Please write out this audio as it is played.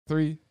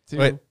3, 2,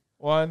 Wait.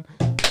 1.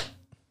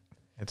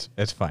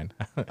 It's fine.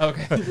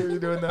 Okay, you're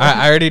doing that.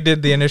 I already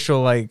did the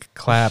initial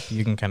clap.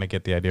 You can kind of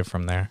get the idea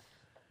from there.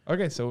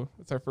 Okay, so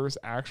it's our first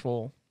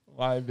actual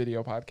live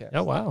video podcast.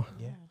 Oh, wow.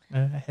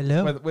 Yeah.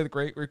 Hello. With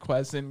great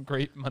requests and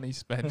great money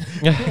spent.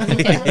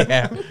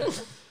 Yeah.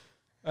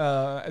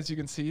 As you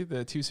can see,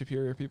 the two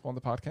superior people on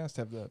the podcast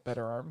have the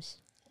better arms.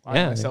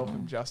 Yeah. Myself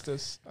and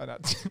Justice. Good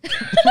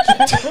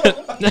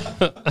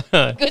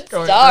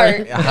Going start.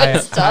 great.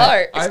 Good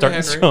start. I'm Starting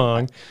Henry.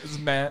 strong. This is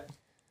Matt.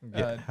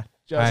 Yeah.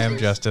 I am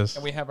Justice.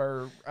 And we have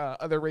our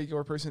other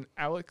regular person,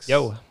 Alex.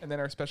 Yo. And then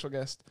our special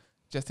guest,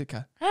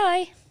 Jessica. Hi.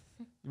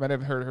 You might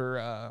have heard her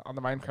on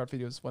the Minecraft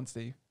videos once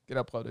they get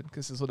uploaded,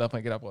 because this will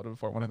definitely get uploaded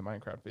before one of the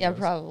Minecraft videos. Yeah,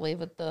 probably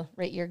with the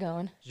rate you're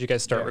going. Did you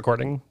guys start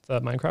recording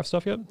the Minecraft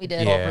stuff yet? We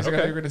did. Yeah. I was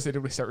Okay. going to say,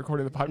 did we start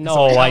recording the podcast?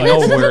 No, I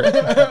know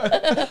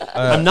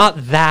I'm not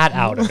that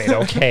out of it,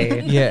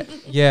 okay?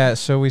 Yeah.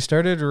 So we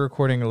started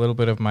recording a little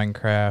bit of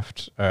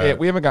Minecraft. Yeah,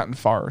 we haven't gotten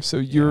far, so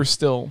you're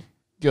still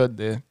good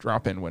to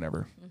drop in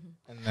whenever.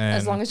 and then,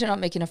 As long as you're not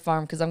making a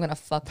farm, because I'm going to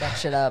fuck that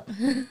shit up.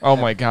 Oh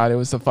my god, it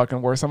was the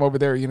fucking worst. I'm over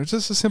there,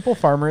 just a simple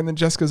farmer, and then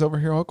Jessica's over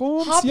here like,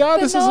 oh, yeah,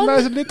 this is a Hopping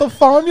nice little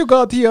farm you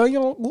got here,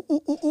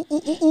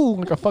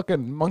 like a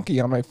fucking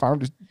monkey on my farm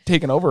just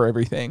taking over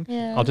everything.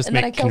 Yeah. I'll just and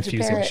then I make killed your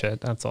confusing parrot.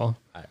 shit, that's all.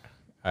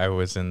 I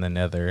was in the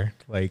nether,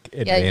 Yeah,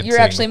 advancing you're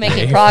actually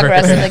making way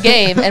progress in further. the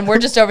game, and we're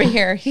just over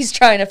here. He's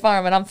trying to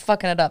farm, and I'm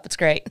fucking it up. It's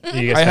great.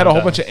 You guys I had a found,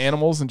 whole bunch of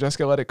animals, and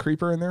Jessica let a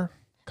creeper in there a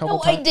couple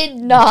No, I times. did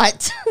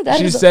not. That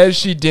She is says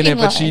she didn't,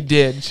 but she lie.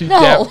 did. She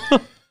no,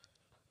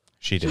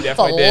 She did. it's a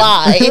definitely did.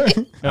 lie.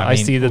 No, I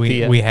see that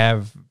we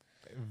have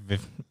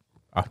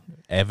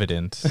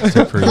evidence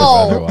to prove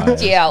Oh,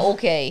 otherwise. yeah,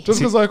 okay.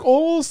 Jessica's like,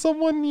 oh,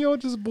 someone,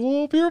 just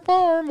blew up your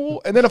farm.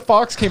 Oh. And then a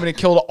fox came in and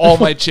killed all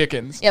my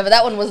chickens. Yeah, but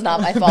that one was not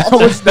my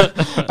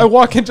fault. I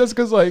walk in,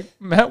 Jessica's like,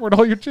 Matt, where'd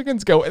all your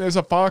chickens go? And there's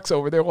a fox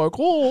over there like,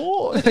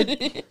 oh.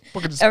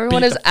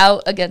 Everyone is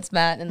out against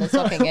Matt in this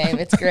fucking game.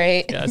 It's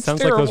great. Yeah, it sounds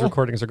like those terrible.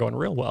 recordings are going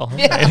real well.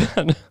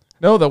 Yeah.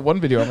 No, the one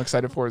video I'm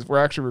excited for is we're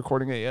actually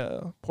recording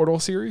a Portal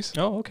series.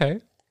 Oh, okay.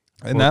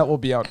 And that will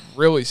be out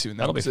really soon.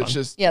 That'll be It's fun.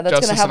 just Yeah, that's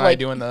gonna Justice have, and I like-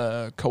 doing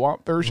the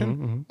co-op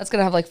version. That's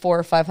gonna have like 400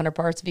 or 500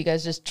 parts of you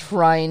guys just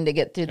trying to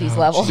get through these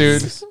levels.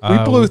 Dude, we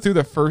Uh, blew through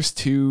the first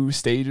 2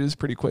 stages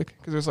pretty quick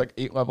because there's like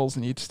 8 levels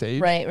in each stage.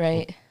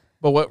 Right.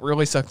 But what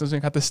really sucked was when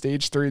we got to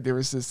stage 3, there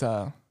was this,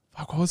 what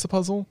was the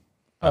puzzle?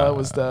 It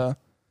was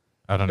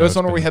I don't It know. was It's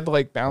one where we been- had to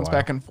like bounce wow.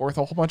 back and forth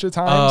a whole bunch of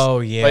times. Oh,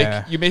 yeah.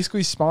 Like you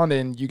basically spawn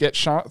in, you get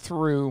shot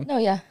through, No,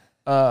 yeah.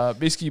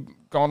 basically you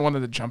go on one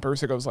of the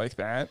jumpers. It goes like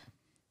that,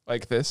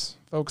 like this,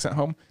 folks at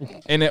home,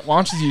 and it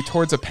launches you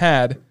towards a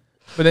pad.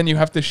 But then you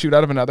have to shoot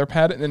out of another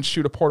pad and then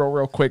shoot a portal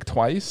real quick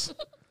twice.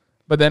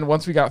 But then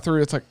once we got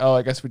through, it's like, oh,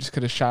 I guess we just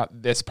could have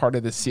shot this part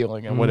of the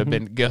ceiling and would have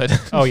been good.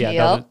 Oh, yeah.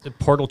 No, Yep. the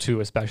Portal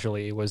 2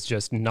 especially was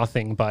just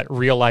nothing but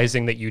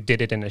realizing that you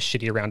did it in a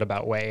shitty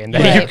roundabout way and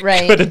that Right, you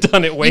right. could have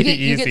done it way You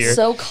easier. get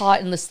so caught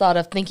in this thought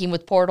of thinking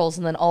with portals,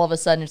 and then all of a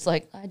sudden it's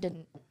like, I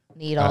didn't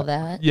need all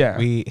that. Yeah,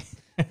 We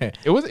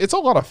it's a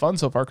lot of fun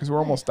so far because we're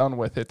almost done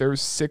with it.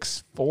 There's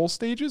 6 full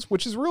stages,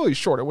 which is really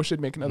short. I wish they'd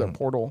make another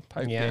Portal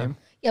type Yeah. game.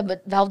 Yeah,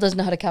 but Valve doesn't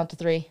know how to count to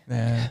 3.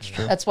 Yeah, that's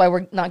true. That's why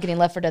we're not getting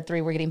Left 4 Dead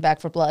 3. We're getting Back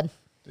for Blood.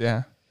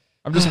 Yeah.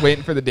 I'm just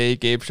waiting for the day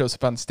Gabe shows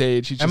up on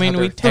stage. He's I just mean,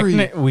 out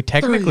there, we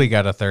technically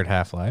got a third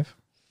Half-Life.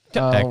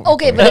 Oh,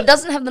 Okay, but it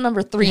doesn't have the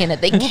number 3 in it.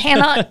 They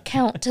cannot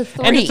count to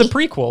 3. and it's a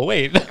prequel.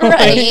 Wait.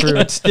 Right. True,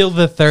 it's still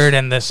the third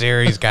in the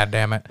series. God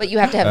damn it! But you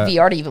have to have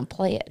VR to even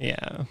play it.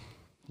 Yeah.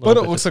 But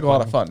it looks like a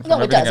lot of fun. No,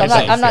 from it does.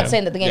 everything I'm not yeah.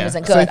 saying that the game Yeah.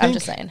 isn't 'Cause I good. I'm think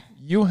just saying.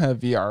 You have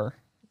VR,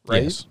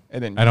 right? Yes.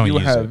 And then I don't you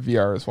use have it.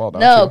 VR as well, don't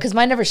No, you? because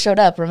mine never showed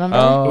up, remember?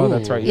 Oh, Ooh.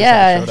 that's right.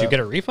 Yeah. Did you get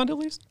a refund at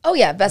least? Oh,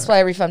 yeah. Best Buy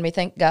refund me,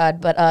 thank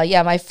God. But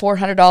yeah, my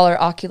 $400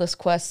 Oculus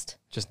Quest.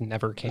 Just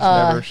never came.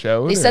 Never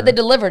showed? They said or- they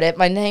delivered it.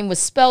 My name was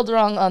spelled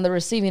wrong on the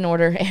receiving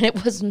order, and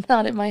it was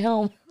not in my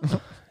home.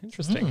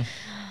 Interesting.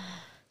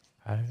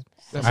 I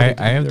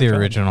Definitely have the their phone.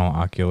 original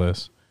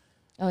Oculus.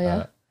 Oh,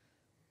 yeah.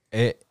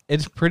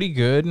 It's pretty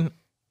good.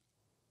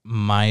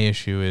 My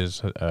issue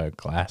is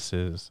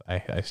glasses. I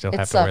still It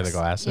have to wear sucks. the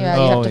glasses. Yeah,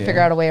 you Oh, have to figure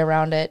yeah. out a way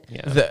around it.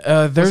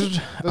 Yeah. There's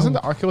Doesn't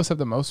the Oculus have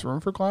the most room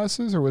for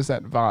glasses, or was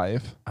that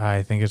Vive?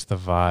 I think it's the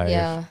Vive.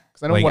 Yeah.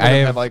 Because I know Like one I of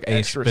them have had like a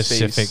extra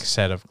specific space.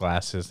 set of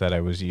glasses that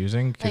I was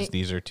using because I-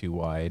 these are too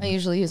wide. I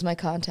usually use my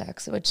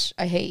contacts, which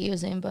I hate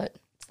using, but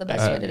it's the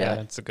best way to do yeah, it.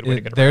 it's a good way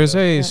to get There's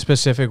around it. a Yeah.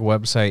 specific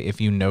website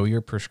if you know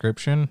your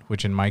prescription,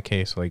 which in my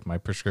case, like my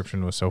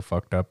prescription was so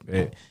fucked up,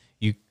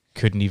 you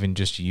couldn't even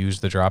just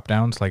use the drop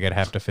downs. Like I'd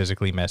have to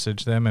physically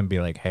message them and be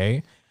like,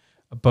 "Hey,"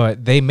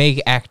 but they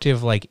make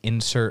active like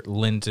insert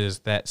lenses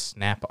that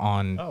snap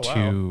on Oh, wow.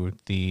 to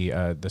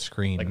the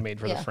screen. like made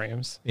for Yeah. the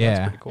frames. Yeah.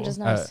 That's pretty cool. Which is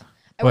nice.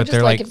 I but would just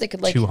they're like like if they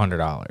could like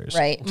 $200.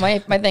 right.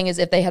 My thing is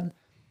if they had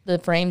the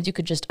frames, you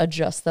could just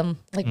adjust them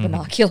like Mm-hmm.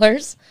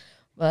 binoculars.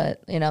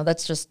 But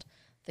that's just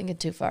thinking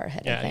too far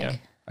ahead. Yeah, I think. yeah.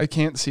 I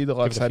can't see the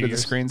left it a side few of the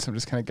years. screen, so I'm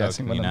just kind of Oh,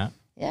 guessing. can you when I'm- not?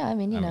 Yeah, I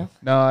mean, you know.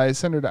 No, I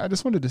just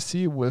wanted to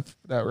see with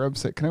that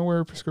website. Can I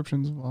wear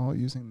prescriptions while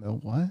using the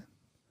what?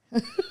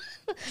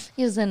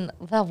 Using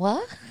the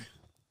what?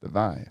 The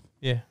Vive.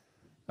 Yeah.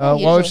 Well, I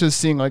was usually. just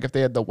seeing like if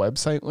they had the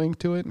website link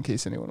to it in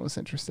case anyone was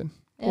interested.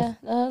 Yeah,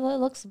 it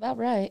looks about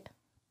right.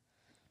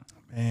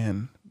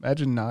 Man,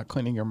 imagine not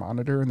cleaning your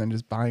monitor and then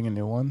just buying a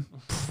new one.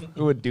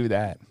 Who would do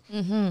that?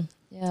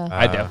 Yeah.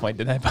 I definitely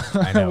did that.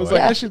 I know was it.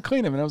 like, Yeah. I should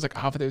clean them, and I was like,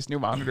 but there's new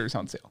monitors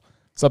on sale,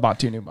 so I bought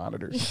 2 new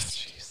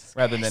monitors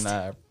rather than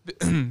So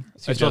you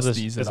still adjust have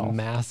these this at all.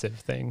 massive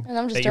thing And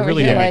I'm just that you over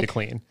really here do need to like-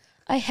 clean.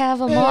 I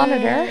have a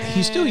monitor.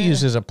 He still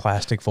uses a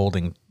plastic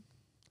folding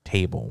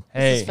table.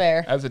 Hey, is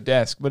fair. as a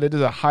desk, but it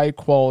is a high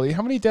quality.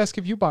 How many desks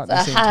have you bought in the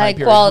A same high time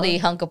period? quality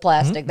hunk of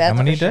plastic. That's How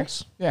many for sure.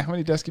 desks? Yeah, how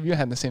many desks have you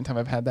had in the same time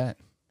I've had that?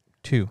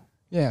 2.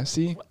 Yeah,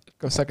 see,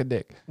 go suck a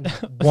dick.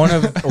 One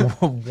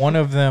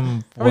of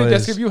them How many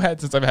desks was have you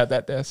had since I've had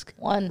that desk?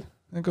 One.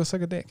 Then go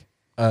suck a dick.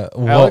 well,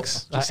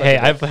 Alex, just suck Hey, a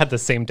dick. I've had the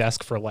same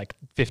desk for like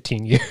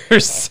 15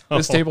 years. So.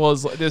 This table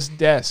is this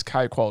desk,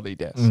 high quality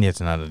desk. it's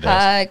not a desk.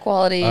 High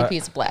quality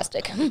piece of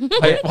plastic.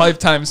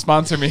 Lifetime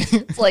sponsor me.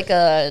 It's like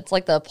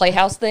the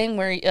Playhouse thing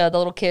where the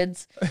little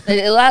kids.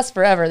 It lasts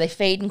forever. They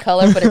fade in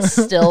color, but it's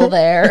still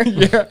there.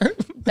 Yeah.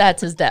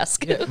 That's his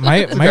desk. my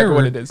exactly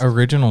what it is.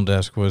 original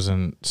desk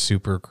wasn't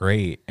super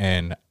great,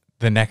 and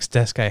the next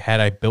desk I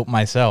had I built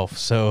myself.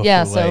 So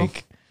Yeah, so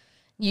like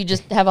You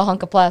just have a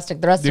hunk of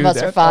plastic. The rest Dude, of us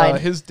are that, fine.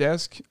 his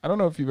desk, I don't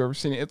know if you've ever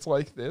seen it. It's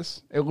like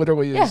this. It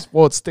literally is. Yeah.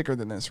 Well, it's thicker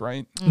than this,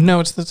 right?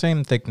 no, it's the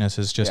same thickness.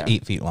 It's just Yeah.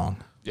 8 feet long.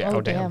 Yeah.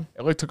 Oh, damn.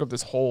 It like took up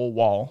this whole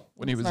wall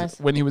when he was That's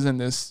nice. when he was in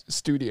this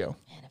studio.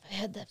 Man, if I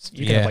had that,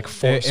 You could have like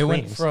 4 it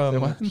went screens.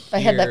 from I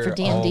had that for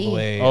here all the D&D.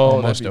 way Oh,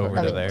 almost that'd be over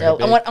nice. to that'd be there.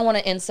 dope. I want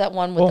to inset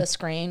one with Well, a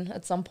screen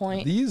at some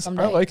point. These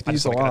someday. I like I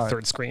these just a want to get a lot.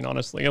 third screen,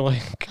 honestly.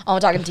 Like, Oh, I'm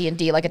talking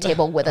D&D, like a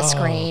table with a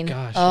screen.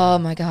 gosh, Oh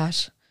my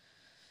gosh.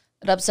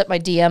 It upset my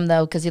DM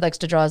though because he likes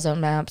to draw his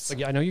own maps. like,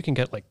 yeah, I know you can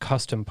get like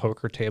custom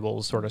poker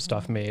tables sort of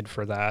stuff made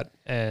for that,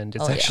 and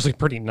it's Oh, yeah. actually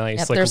pretty nice.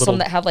 Yep, like there's little, some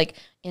that have like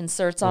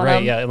inserts on right,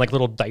 them. yeah, and like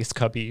little dice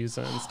cubbies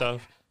and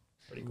stuff.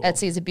 Pretty cool.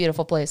 Etsy is a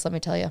beautiful place, let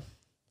me tell you.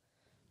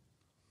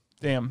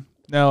 Damn.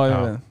 No,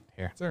 Oh,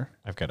 here, sir.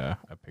 I've got a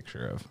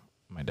picture of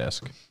my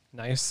desk.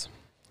 Nice.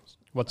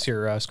 What's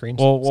your screen?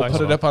 We'll size?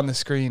 put it up on the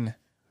screen.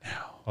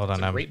 Hold It's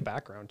on, a I'm great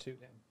background too.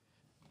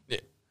 Damn.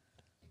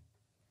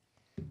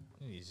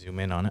 you zoom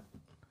in on it.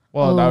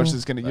 Well, I was Oh.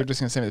 just gonna. You're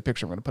just gonna send me the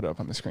picture. I'm gonna put it up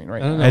on the screen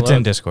right No, now. no, It's in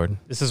look. Discord.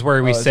 This is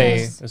where we that's say.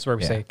 nice. This is where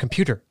we Yeah. say,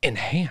 computer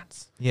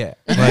enhance. Yeah,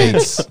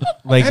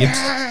 like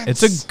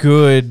it's a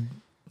good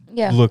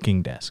Yeah.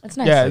 looking desk. It's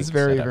nice. Yeah, it's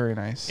very setup. very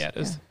nice. Yeah, it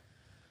is.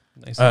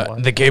 Nice. and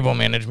wide. The cable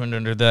management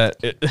under that,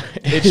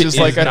 It's just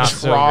like a not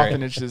so trough, great.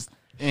 and it's just.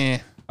 Eh.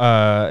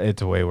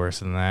 It's way worse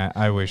than that.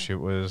 I wish it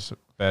was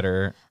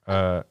better.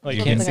 Well, you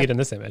you can't can see it in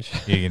this image.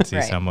 you can see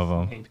Right. some of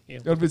them.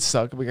 It would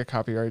suck if we got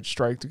copyright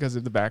strike because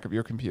of the back of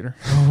your computer.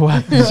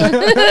 What?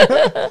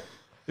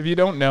 If you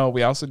don't know,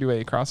 we also do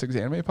a Crossix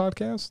Anime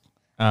podcast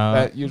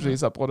that usually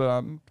is uploaded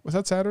on. Was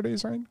that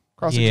Saturdays, right?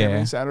 Crossix Yeah.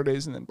 Anime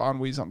Saturdays, and then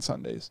Bonwee's on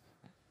Sundays.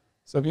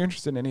 So if you're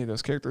interested in any of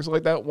those characters,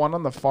 like that one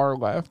on the far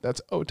left,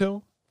 that's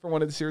Oto from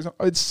one of the series.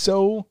 It's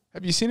so.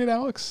 Have you seen it,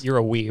 Alex? You're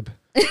a weeb.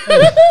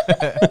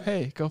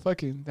 Hey, go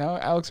fucking. Now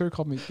Alex ever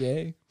called me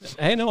gay.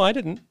 Hey, no, I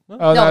didn't. No,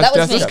 Oh, No, that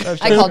was Jessica. me. That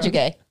was I called Jessica. you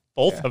gay.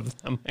 both of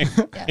them.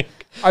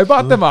 I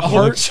bought them a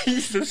heart.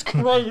 Jesus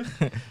Christ.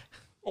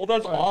 Oh,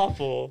 that's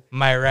awful.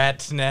 My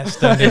rat's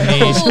nest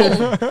underneath.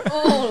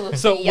 Ooh,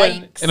 So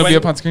when- yikes. It'll be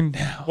up on screen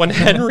now. When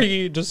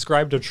Henry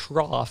described a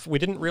trough, we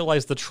didn't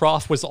realize the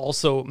trough was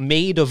also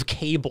made of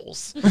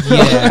cables.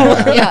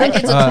 Yeah. Yeah, it's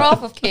a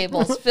trough of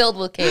cables filled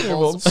with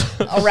cables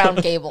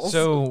around cables.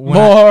 So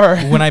More.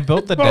 when I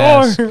built the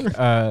desk,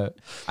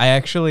 I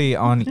actually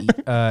on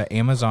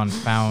Amazon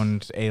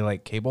found a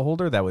like cable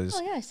holder that was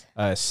oh,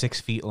 nice.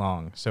 6 feet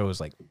long. So it was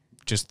like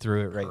just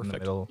threw it right in the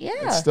middle.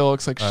 Yeah. It still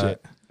looks like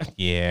shit.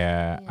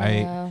 Yeah,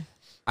 Yeah.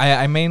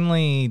 I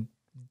mainly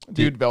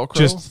Dude, Velcro.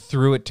 just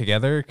threw it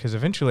together because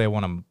eventually I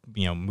want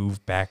to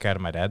move back out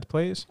of my dad's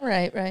place,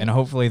 Right. and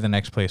hopefully the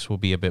next place will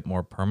be a bit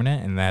more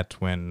permanent, and that's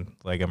when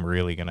like I'm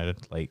really gonna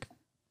like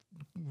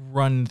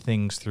run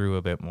things through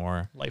a bit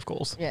more. Life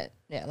goals. Yeah.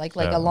 Like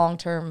a So-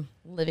 long-term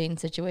living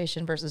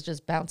situation versus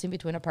just bouncing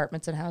between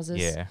apartments and houses.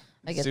 Yeah,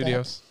 I get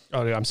Studios.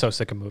 Oh, dude, I'm so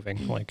sick of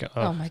moving. Like, that.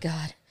 Oh my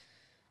god.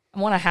 I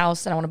want a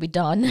house and I want to be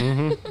done.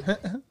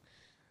 Mm-hmm.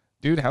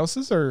 Dude,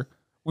 houses are.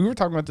 We were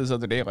talking about this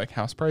other day, like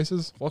house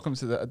prices. Welcome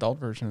to the adult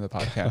version of the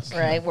podcast.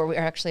 Right, where we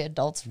are actually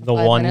adults. For the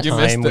 5 one minutes. You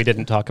missed time we it.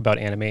 didn't talk about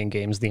anime and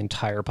games the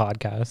entire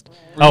podcast.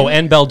 Oh,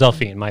 and Belle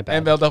Delphine, my bad.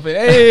 And Belle Delphine.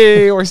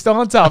 Hey, we're still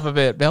on top of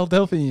it. Belle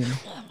Delphine.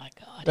 Oh my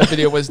god. That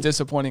video was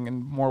disappointing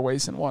in more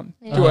ways than one.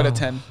 Yeah. 2 out of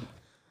 10.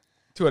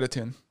 2 out of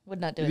 10. Would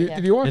not do Did it you, again.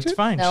 did you watch it's it?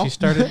 fine. No. She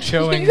started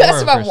showing. You asked more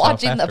of about herself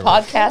watching the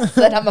afterwards. podcast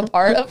that I'm a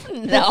part of?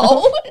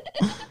 No.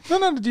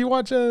 No. Did you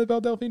watch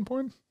Belle Delphine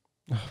porn?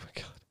 Oh my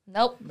god.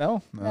 Nope.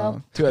 No.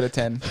 No. 2 out of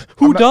 10.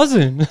 Who I'm not-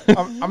 doesn't?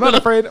 I'm not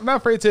afraid. I'm not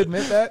afraid to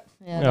admit that.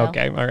 Yeah, no.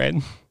 Okay, all right.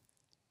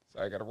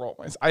 Sorry, I gotta roll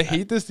my. I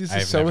hate this. This is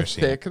I've so never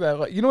seen thick that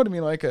like, you know what I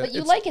mean. Like But you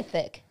it's like it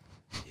thick.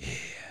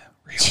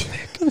 real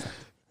thick.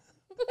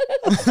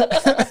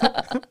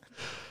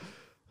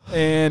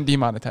 And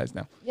demonetized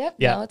now. Yep.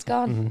 Yeah. No, it's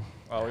gone.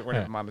 Well, we weren't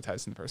even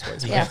monetized in the first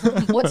place. Yeah.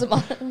 What's a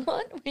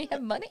what? We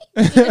have money?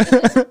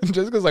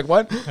 Jessica's like,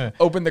 what?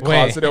 Open the Wait.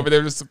 closet over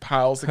there, just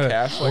piles of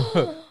cash. Like,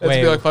 that'd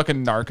Wait. be like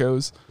fucking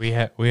Narcos. We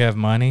have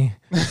money.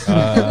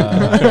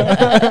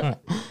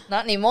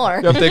 Not anymore.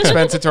 You have to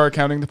expense it to our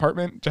accounting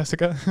department,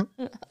 Jessica.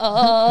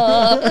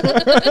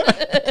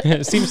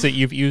 It seems that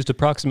you've used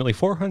approximately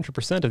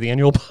 400% of the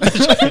annual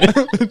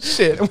budget.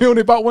 Shit, we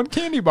only bought one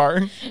candy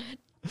bar.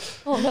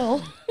 Oh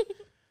no.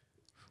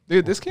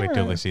 Dude, this camera. Wait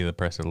till they see the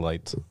price of the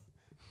lights.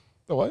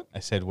 The what? I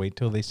said, wait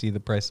till they see the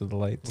price of the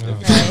lights. Right,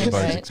 The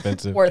bar's right.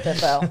 expensive. Worth it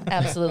though.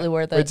 Absolutely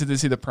worth Wait it. till they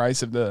see the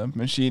price of the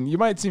machine. You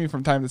might see me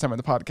from time to time on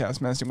the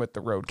podcast messing with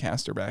the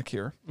Roadcaster back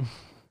here.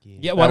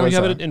 Yeah, why don't was,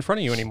 you have uh, it in front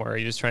of you anymore? Are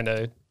you just trying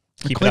to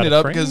keep Clean it out of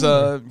up frame, because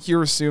or-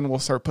 here soon we'll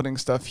start putting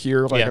stuff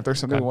here. Like Yeah, if there's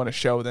something okay. we want to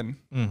show, then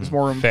Mhm. there's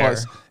more room. Fair.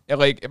 Plus,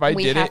 like if I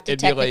We did have it, to it'd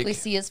be technically like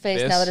see his face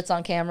this. now that it's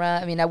on camera.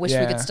 I mean, I wish we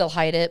Yeah. could still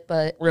hide it,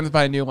 but we're gonna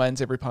buy a new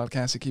lens every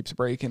podcast. It keeps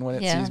breaking when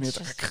it yeah. sees me. It's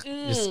It's just,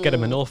 like, Just get a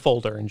manila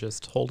folder and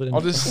just hold it in. I'll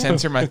just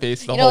censor my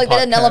face. The you know, whole like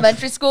that in podcast.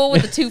 elementary school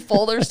with the two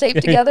folders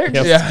taped together.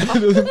 Yep.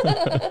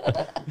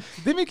 Yeah.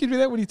 They make you do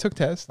that when you took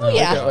tests. Oh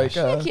yeah. Like,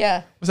 Heck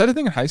yeah. was that a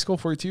thing in high school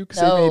for you too?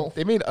 Because No.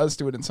 they made us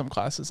do it in some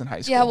classes in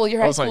high school. Yeah. Well,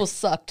 your I high was school like,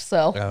 sucked,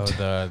 so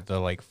Oh, the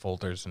like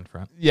folders in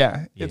front.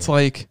 yeah, it's Yeah.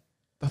 like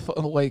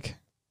like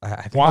I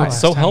think Why? the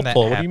last So time that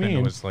helpful. What do you happened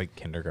mean? Was like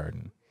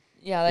kindergarten.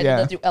 yeah, they Yeah.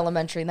 did that through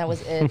elementary, and that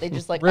was it. They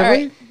just like, Really? all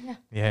right, yeah,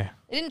 Yeah.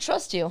 they didn't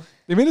trust you.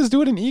 they made us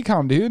do it in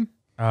econ, dude.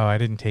 Oh, I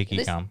didn't take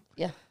This- econ.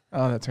 Yeah.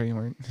 Oh, that's right, you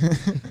weren't.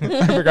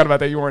 I forgot about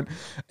that. You weren't.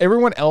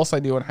 Everyone else I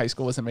knew in high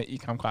school was in my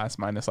econ class,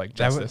 minus like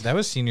justice. That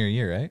was senior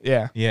year, right?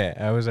 Yeah. Yeah,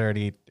 I was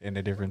already in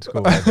a different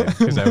school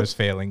because I was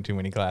failing too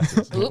many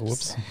classes.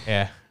 Oops.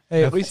 Yeah.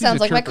 Hey, at least he's Sounds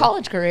a like my trooper.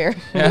 college career.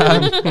 Yeah.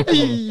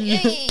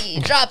 Yay,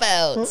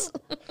 dropouts.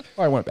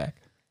 Oh, I went back.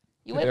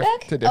 You To went diff-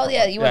 back? to Oh different yeah,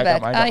 one. you Yeah, went I got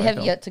back. my- I got I my have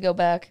film. yet to go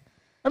back.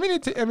 I mean, I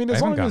as haven't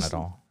long gone as at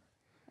all.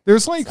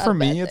 there's like not for a bad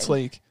me, it's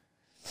thing. like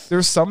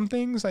there's some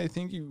things I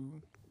think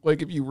you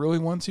like if you really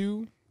want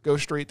to go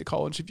straight to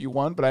college if you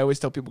want, but I always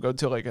tell people go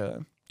to like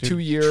a Do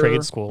 2-year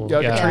trade school. Yeah,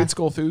 like a Yeah. trade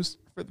school first.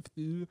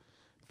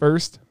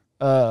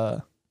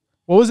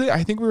 What was it?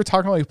 I think we were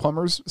talking like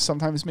plumbers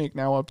sometimes make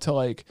now up to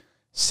like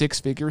 6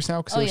 figures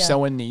now because Oh, they're yeah.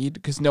 so in need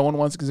because no one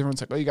wants because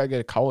everyone's like, oh, you gotta get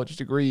a college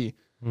degree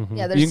Mhm.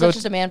 Yeah, You there's can go such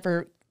a demand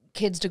for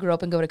kids to grow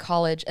up and go to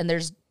college, and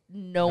there's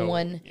no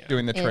one Yeah.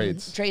 doing the in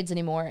trades.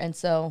 anymore, and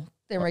so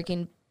they're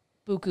making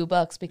buku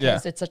bucks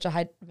because it's such a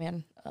high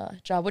demand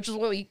job, which is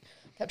what we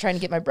kept trying to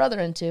get my brother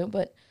into.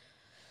 But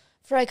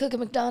fry cook at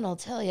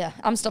McDonald's, hell yeah,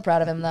 I'm still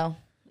proud of him though.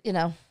 You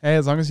know, Hey,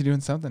 as long as you're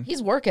doing something.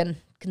 he's working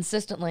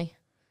consistently.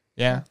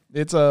 Yeah.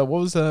 It's what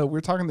was we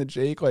were talking to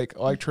Jake, like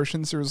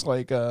electricians, there's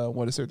like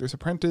what is there? There's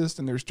apprentice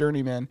and there's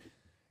journeyman.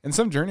 And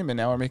some journeymen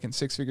now are making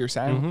 6-figure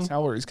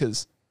salaries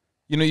because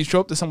you know, you show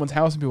up to someone's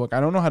house and people are like, I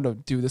don't know how to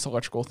do this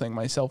electrical thing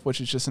myself, which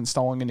is just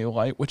installing a new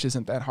light, which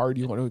isn't that hard.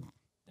 You want to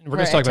We're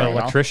just Right. talking about Turn it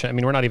off. electrician. I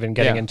mean, we're not even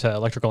getting Yeah. into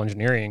electrical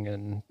engineering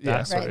and Yeah.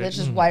 that sort Right, of. that's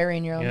just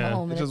wiring your own Yeah.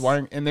 home. it's and just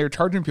wiring, and they're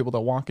charging people that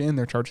walk in.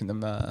 They're charging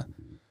them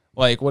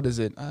like what is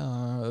it?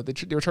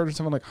 They were charging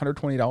someone like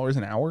 $120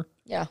 an hour,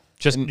 Yeah,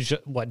 Just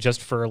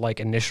just for like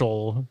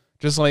initial.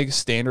 just like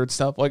standard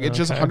stuff. Like it's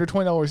just Okay.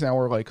 $120 an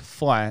hour, like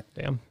flat.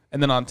 Damn.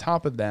 And then on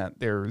top of that,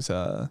 there's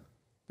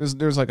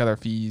like other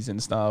fees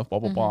and stuff, blah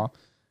blah Mm-hmm. blah.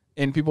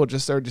 And people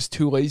just are just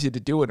too lazy to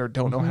do it or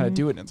don't know how to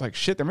do it. And it's like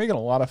shit, they're making a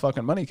lot of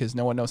fucking money because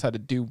no one knows how to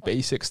do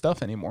basic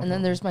stuff anymore. and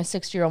then there's my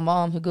 60-year-old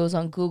mom who goes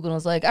on Google and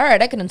is like, "All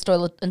right, I can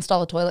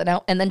install a toilet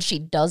now," and then she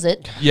does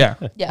it. Yeah.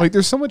 Yeah. Like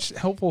there's so much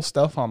helpful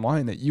stuff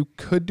online that you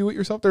could do it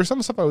yourself. There's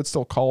some stuff I would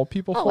still call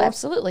people Oh, for.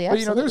 absolutely, But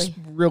you know, absolutely.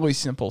 there's really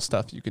simple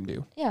stuff you can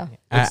do. Yeah,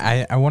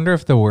 I wonder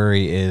if the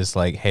worry is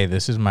like, hey,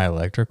 this is my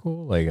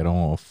electrical. Like, I don't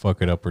want to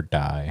fuck it up or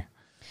die.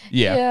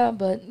 Yeah.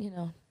 but you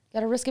know,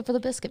 gotta risk it for the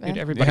biscuit, man.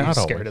 Dude, everybody's not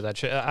scared always. of that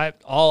shit.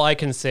 All I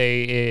can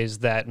say is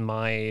that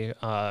my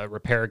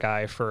repair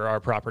guy for our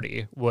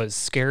property was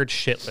scared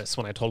shitless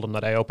when I told him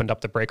that I opened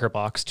up the breaker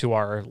box to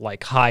our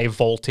like high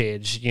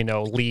voltage,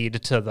 lead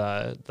to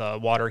the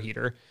water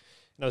heater.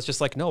 And I was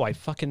just like, no, I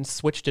fucking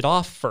switched it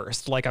off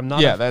first. Like I'm not,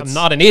 Yeah, I'm that's-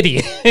 not an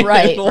idiot.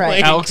 Right, Like,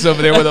 right. Alex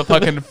over there with a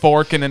fucking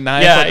fork and a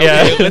knife. Yeah, like,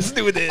 yeah. okay, let's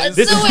do this.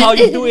 This is how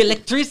you do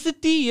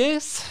electricity.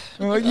 Yes.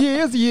 I'm like,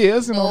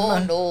 yes. And Oh I'm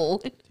like, no,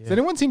 Has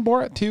anyone seen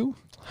Borat 2?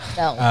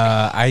 no.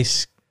 I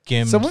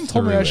skimmed. Someone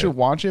told me I through should it.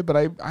 watch it, but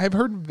I've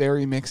heard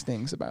very mixed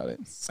things about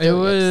it.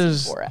 Still yet to see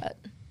was- Borat.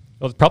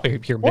 Well, probably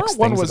hear mixed Borat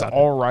 1 things was about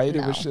all right.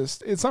 It No. was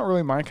just, it's not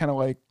really my kind of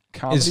like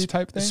comedy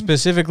type thing.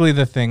 Specifically,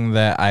 the thing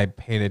that I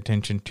paid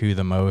attention to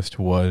the most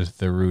was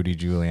the Rudy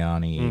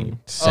Giuliani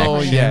section.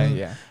 Oh,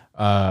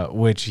 yeah.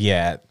 Which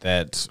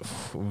that's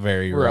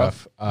very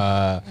Rough.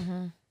 rough.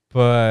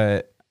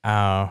 But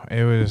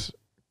it was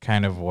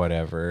kind of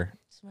whatever.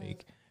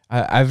 Like,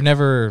 I've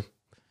never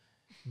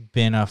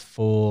been a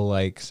full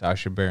like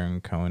Sacha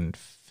Baron Cohen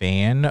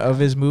fan of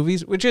his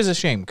movies, which is a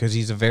shame because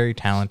he's a very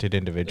talented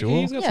individual.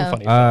 He's got Yeah. some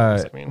funny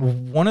films. I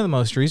mean, One of the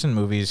most recent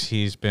movies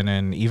he's been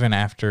in, even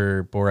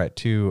after Borat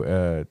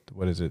 2,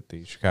 what is it,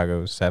 the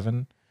Chicago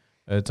 7,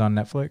 It's on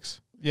Netflix.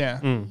 Yeah.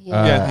 Yeah.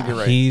 Yeah, I think you're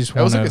right. He's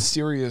That was one like a of,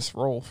 serious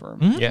role for him.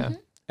 Mhm. Yeah.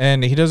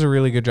 and he does a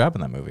really good job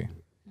in that movie.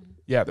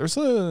 Yeah,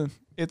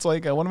 it's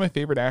like one of my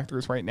favorite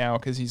actors right now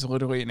because he's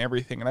literally in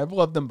everything, and I've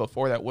loved him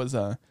before. That was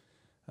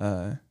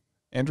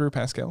Andrew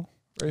Pascal,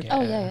 right? Yeah.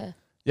 Oh yeah.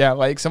 Yeah,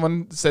 like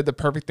someone said the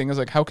perfect thing is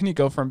like, how can you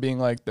go from being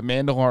like the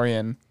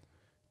Mandalorian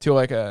to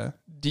like a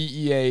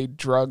DEA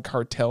drug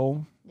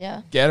cartel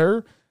Yeah.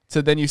 getter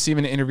to then you see him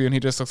in an interview and he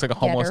just looks like a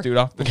homeless Getter. dude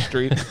off the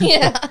street.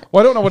 Yeah.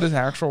 Well, I don't know what his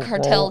actual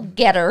Cartel role.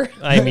 getter.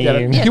 I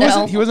mean, You He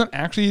know? wasn't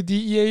actually a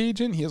DEA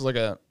agent. He was like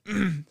a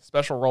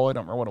special role. I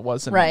don't remember what it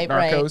was in Right, Narcos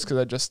right. because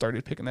I just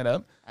started picking it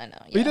up. I know.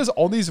 But he does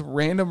all these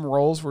random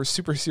roles where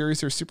super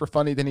serious or super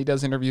funny. Then he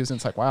does interviews and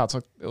it's like, wow,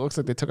 it looks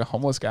like they took a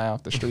homeless guy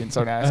off the street and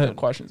started asking him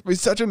questions. But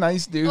he's such a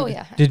nice dude. Oh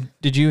yeah.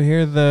 Did you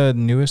hear the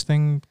newest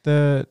thing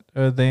that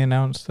they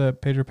announced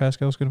that Pedro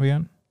Pascal is going to be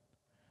on?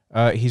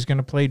 He's going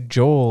to play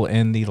Joel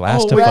in The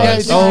Last of wait, yeah, I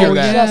Us. did hear I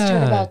that. just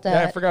heard about Yeah, I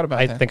that. forgot about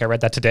I that. think I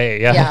read that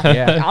today. Yeah. Yeah.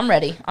 Yeah. I'm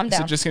ready. I'm Is it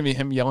down. just gonna be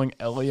him yelling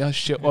Ellie a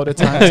shitload of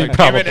times? Like,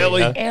 damn it, Probably,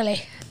 Ellie. yeah. Early.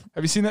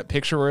 Have you seen that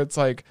picture where it's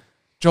like,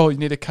 Joel, you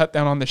need to cut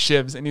down on the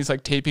shivs, and he's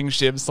like taping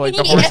shivs to like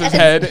the horse's Yes.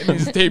 head, and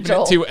he's taping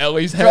Joel. it to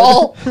Ellie's head.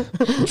 Joel.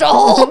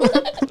 Joel.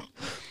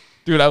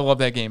 Dude, I love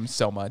that game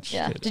so much.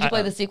 Yeah. Did you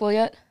play the sequel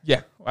yet?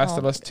 Yeah, Last Oh,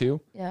 of Us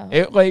 2. Yeah.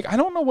 It like I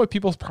don't know what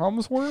people's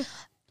problems were.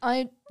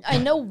 I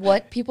know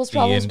what people's The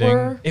problems ending.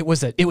 were. It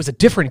was a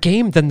different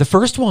game than the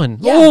first one.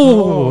 Yeah.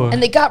 Oh.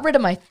 And they got rid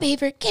of my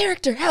favorite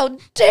character. How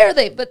dare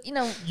they? But you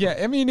know, Yeah,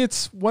 I mean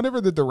it's whatever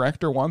the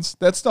director wants.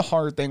 That's the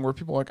hard thing where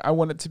people are like, I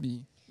want it to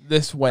be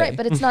this way. right?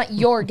 But it's not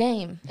your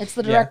game. It's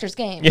the director's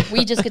game.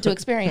 We just get to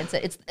experience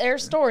it. It's their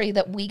story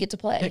that we get to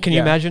play. Can you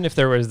Yeah. imagine if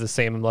there was the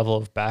same level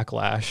of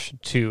backlash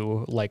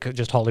to like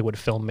just Hollywood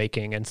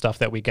filmmaking and stuff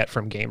that we get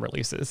from game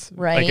releases?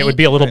 Like it would Right.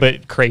 be a little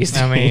bit crazy.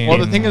 I mean, well,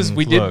 the thing is,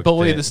 we did look,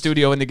 bully the this-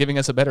 studio into giving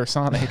us a better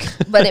Sonic.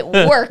 But it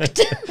worked.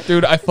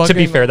 Dude, I fucking to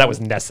be fair, that was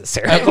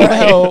necessary. I love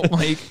how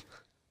like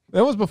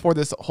that was before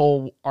this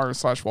whole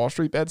r/Wall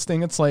Street bets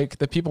thing. It's like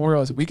the people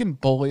realize we can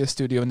bully a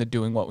studio into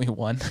doing what we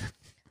want.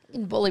 You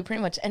can bully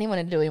pretty much anyone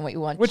into doing what you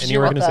want. Which Did Any you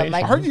want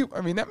organization. Argue,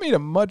 I mean, that made a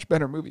much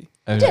better movie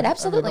Did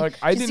absolutely. like,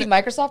 I Did you see didn't-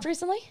 Microsoft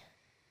recently?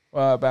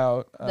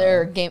 about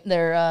Their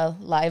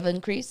live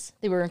increase.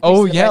 They were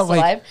Oh, increasing the yeah, price of like-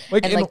 live,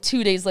 like and in- like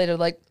 2 days later,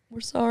 like we're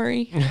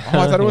sorry. Oh,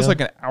 I thought it was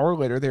like an hour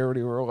later. They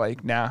already were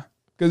like, nah,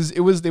 because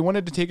they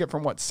wanted to take it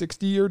from what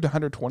 60 a year to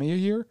 120 a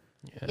year,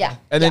 Yeah.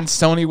 and then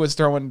Sony was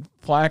throwing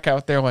flack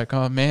out there like,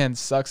 oh man,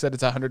 sucks that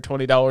it's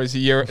 $120 a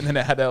year, and then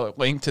it had a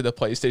link to the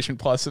PlayStation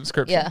Plus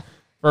subscription Yeah.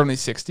 for only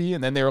 60,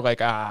 and then they were like,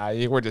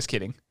 we're just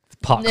kidding.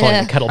 Pot calling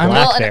Yeah. the kettle I'm-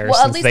 black Well, there at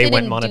since least they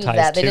didn't went do monetized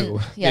that. They too. didn't,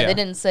 yeah, Yeah. they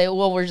didn't say,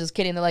 well, we're just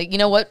kidding. They're like, you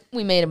know what?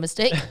 We made a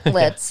mistake.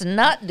 Let's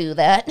not do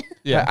that.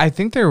 Yeah, I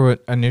think their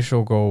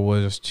initial goal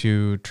was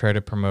to try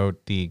to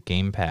promote the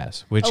Game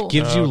Pass, which Oh.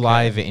 gives you Okay.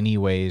 live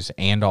anyways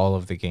and all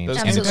of the games, does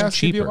and Game it's Pass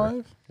keep you cheaper.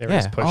 live? They were Yeah.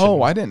 just pushing.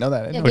 Oh, I didn't know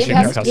that. I Yeah, didn't Pushing Game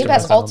know their Pass, that. Game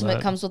customers Pass on Ultimate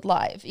that. comes with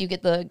live. You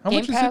get the How Game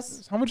much Pass. is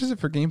it? How much is it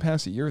for Game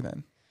Pass a year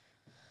then?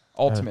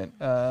 Ultimate.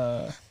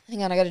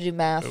 Hang on, I got to do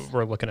math.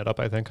 We're looking it up,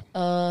 I think.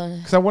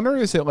 Because I wonder,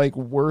 is it like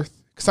worth?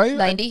 Because I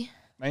 90.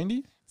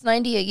 90. It's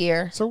 90 a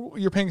year. So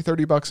you're paying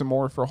 $30 or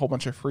more for a whole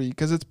bunch of free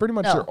because it's pretty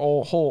much No. your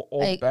whole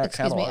old back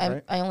Excuse me. catalog,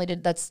 right? I only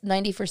did that's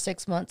 90 for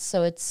 6 months,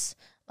 so it's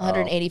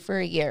 180 for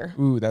a year.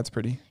 Ooh, that's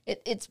pretty.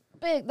 It's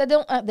big. They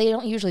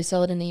don't usually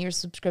sell it in a year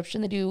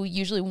subscription. They do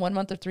usually 1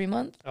 month or 3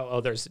 month. Oh,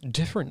 there's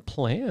different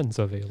plans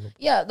available.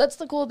 Yeah, that's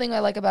the cool thing I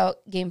like about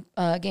Game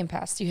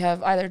Pass. You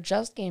have either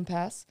just Game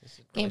Pass,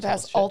 Game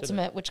Pass shit, didn't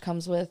Ultimate, which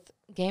comes with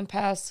Game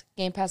Pass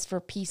for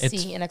PC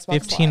It's and Xbox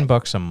 $15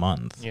 Live. a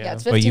month. Yeah,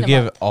 it's But 15 you a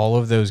give month. all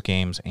of those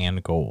games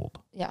and gold.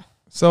 Yeah.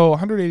 So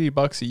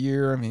 $180 a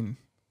year.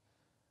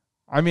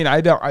 I mean,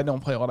 I don't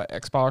play a lot of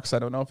Xbox. I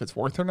don't know if it's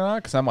worth it or not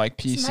because I'm like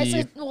It's PC.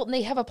 nice, well,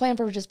 they have a plan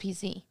for just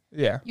PC.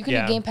 Yeah. You can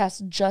Yeah. do Game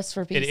Pass just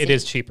for PC. It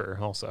is cheaper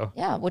also.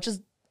 Yeah, which is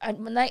I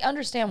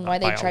understand why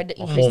Not by they tried to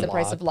a increase whole the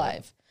price lot, of but-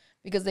 Live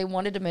because they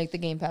wanted to make the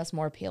Game Pass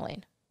more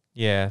appealing.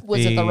 Yeah.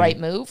 Was it the right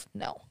move?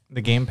 No. The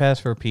Game Pass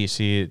for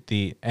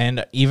PC,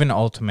 and even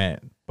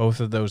Ultimate, both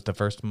of those, the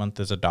first month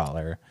is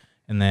 $1,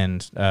 and then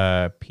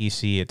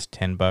PC it's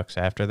 $10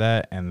 after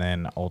that, and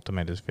then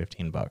Ultimate is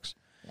 $15.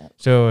 Yep.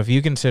 So if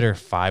you consider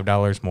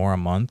 $5 more a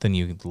month, then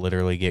you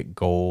literally get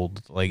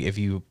gold. Like if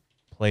you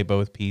play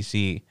both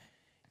PC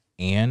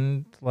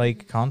and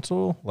like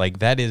console, like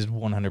that is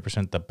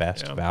 100% the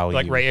best Yeah. value.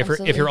 Like right, if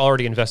Absolutely. you're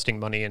already investing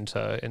money into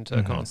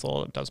a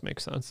console, it does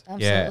make sense.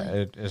 Absolutely. Yeah,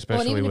 well,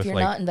 especially and even with if you're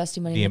like not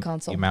investing money in the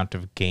console, amount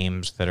of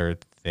games that are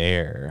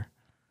there.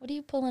 what are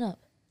you pulling up?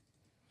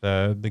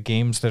 The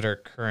games that are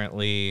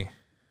currently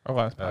Our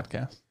last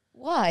podcast.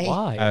 Why?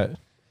 Why?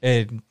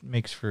 it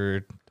makes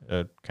for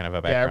a kind of a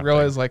Yeah, background. I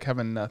realize like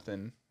having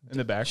nothing in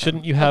the background.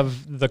 Shouldn't you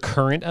have the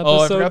current Oh,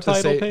 I episode forgot to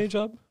title say- page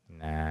up? thing.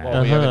 Nah.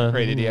 Well, we haven't Uh-huh.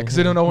 created it yet because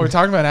they don't know what we're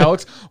talking about,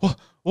 Alex.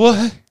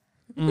 What?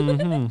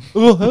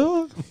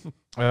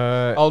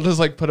 I'll just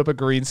like put up a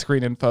green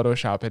screen and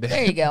Photoshop it.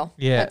 There you go.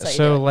 Yeah, That's how you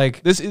so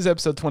like This is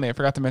episode 20. I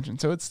forgot to mention.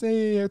 So it's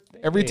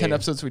every 10 Hey.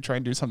 episodes we try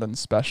and do something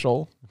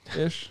special.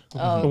 ish.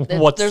 Oh,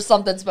 What's- there's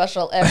something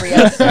special every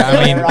episode.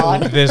 I mean, we're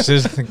on. this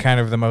is kind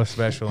of the most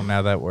special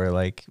now that we're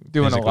like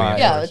Doing a physically in live.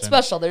 Yeah, it's person.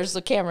 special. There's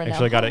a camera now.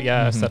 Actually got it.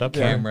 Yeah, set up.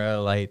 Camera,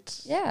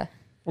 lights. Yeah.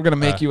 We're gonna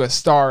make you a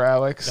star,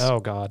 Alex. Oh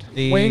God.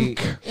 The, Wink.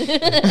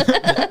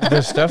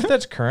 the stuff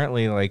that's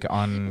currently like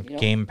on don't-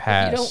 Game you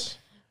Pass.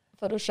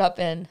 Photoshop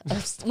in a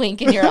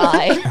wink in your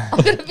eye.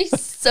 I'm gonna be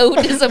so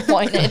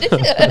disappointed.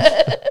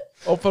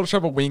 I'll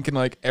Photoshop a wink in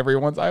like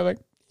everyone's eye. Like,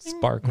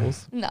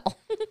 Sparkles. No.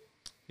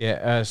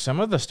 Yeah, some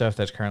of the stuff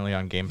that's currently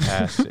on Game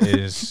Pass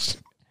is.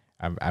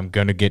 I'm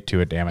gonna get to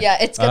it. Damn it. Yeah,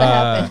 it's gonna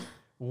happen.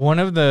 One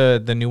of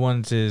the new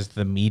ones is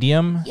the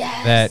Medium.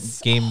 Yes.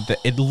 That game that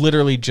it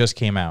literally just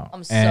came out.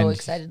 I'm so and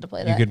excited to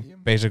play You that.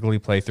 could basically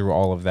play through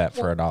all of that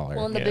for $1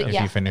 well, and the Yeah. big, if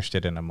yeah. you finished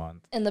it in a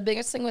month. And the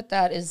biggest thing with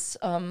that is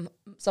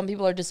some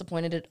people are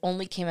disappointed it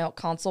only came out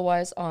console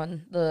wise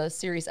on the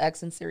Series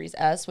X and Series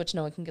S, which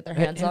no one can get their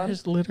hands on.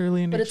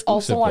 literally an But it's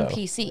also on though.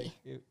 PC.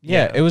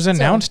 Yeah, it was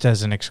announced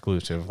as an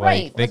exclusive. Like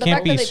Right, they but the can't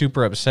fact be that they-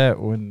 super upset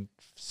when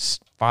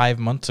 5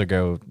 months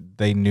ago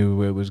they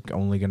knew it was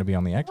only going to be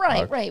on the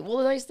Xbox. Right. Well,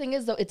 the nice thing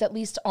is though, it's at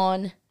least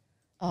on.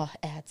 Oh,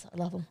 ads! I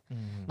love them.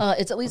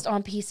 It's at least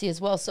on PC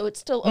as well, so it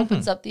still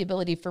opens up the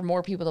ability for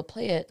more people to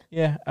play it.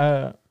 Yeah,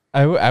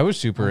 I was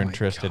super oh my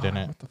interested in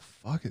God, it. What the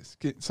fuck is?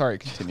 Sorry,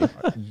 continue.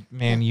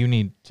 Man, you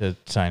need to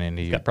sign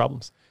into you. Got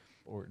problems.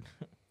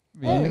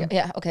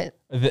 Yeah. Okay.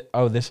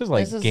 This is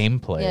like This is-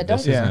 gameplay. yeah,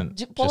 this don't-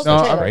 isn't pull just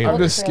up No, the a trailer. I'm trailer.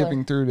 just Trailer.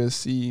 skipping through to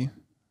see.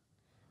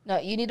 No,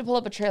 you need to pull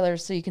up a trailer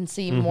so you can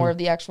see more of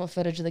the actual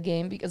footage of the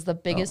game because the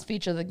biggest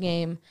feature of the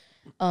game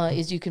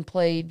is you can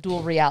play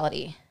dual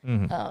reality.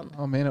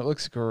 Oh man, it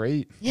looks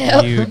great.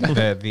 Yeah.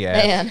 the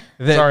ad. Man.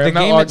 The, Sorry, the I'm not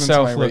game logged into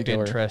itself my looked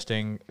regular.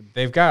 interesting.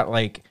 They've got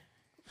like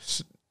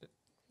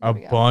a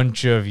we go.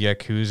 bunch of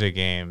Yakuza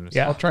games.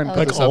 Yeah. I'll try and Oh, put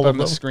like this all up of on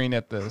the them. screen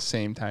at the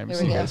same time There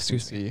so we you go. guys can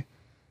see.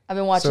 I've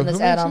been watching So this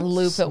who ad makes on it?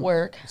 loop at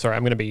work. Sorry,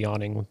 I'm gonna be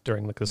yawning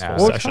during like this Nah. whole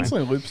Well, it session.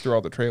 constantly loops through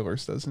all the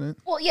trailers, doesn't it?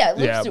 Well, yeah, it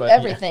loops Yeah, through but-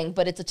 everything,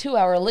 but it's a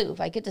 2-hour loop.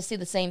 I get to see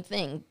the same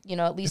thing,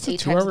 at least It's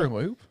 8 a times. 2-hour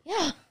loop.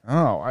 Yeah,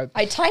 Oh,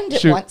 I timed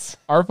it Shoot. once.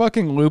 Our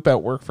fucking loop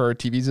at work for our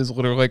TVs is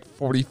literally like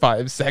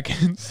 45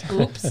 seconds.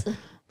 Oops.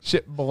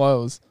 Shit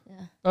blows.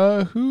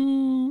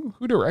 Who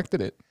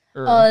directed it?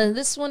 Or,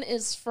 This one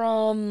is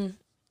from.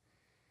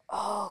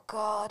 Oh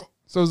God.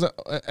 so is it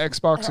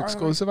Xbox remember.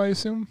 exclusive, I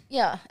assume?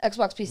 Yeah,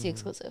 Xbox PC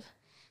exclusive.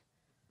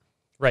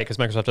 Right, because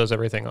Microsoft does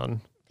everything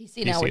on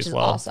PC now, PC which as is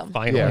well. awesome.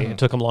 Finally, Yeah. it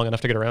took them long enough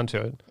to get around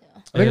to it.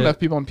 I think Uh, enough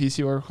people on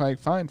PC were like,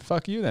 fine,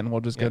 fuck you then. We'll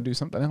just go Yeah. do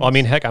something else. Well, I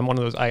mean, heck, I'm one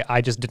of those.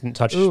 I just didn't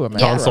touch Ooh, a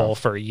Mac console Pro.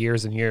 for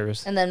years and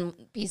years. And then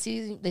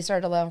PC, they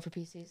started allowing for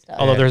PC stuff.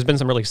 Although there's been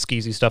some really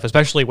skeezy stuff,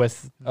 especially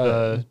with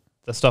the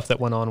stuff that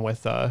went on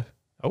with.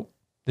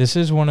 This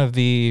is one of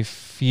the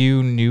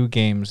few new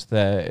games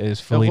that is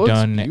fully looks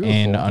done in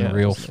beautiful. Yeah,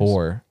 Unreal it's nice.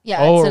 4. Yeah,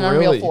 Oh, it's an Unreal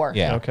really? 4.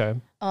 Yeah. Okay. Which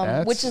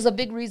That's- is a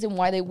big reason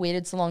why they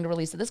waited so long to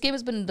release it. This game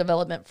has been in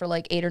development for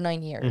like 8 or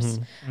 9 years.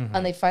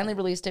 And they finally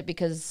released it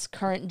because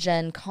current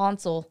gen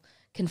console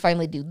can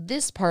finally do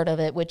this part of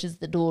it, which is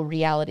the dual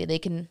reality. They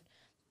can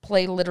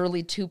play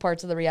literally 2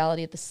 parts of the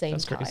reality at the same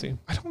That's time. crazy.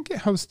 I don't get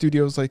how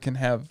studios like can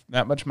have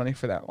that much money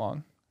for that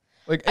long.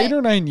 Like 8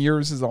 or 9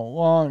 years is a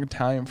long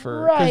time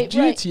for Right,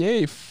 because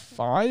GTA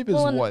 5 is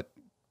Well, and- what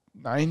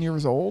 9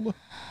 years old.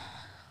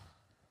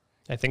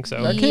 I think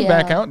so. That came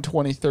back Yeah. out in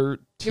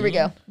 2013. Here we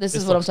go. This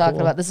is This what I'm looks talking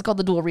cool. about. This is called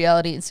the dual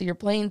reality. And so you're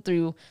playing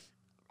through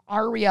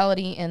our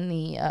reality and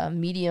the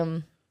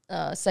medium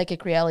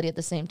psychic reality at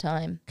the same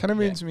time. Kind of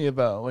reminds me of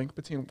a Link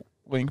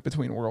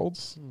Between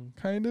Worlds,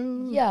 kind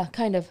of. Yeah,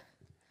 kind of.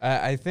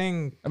 I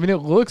think I mean, it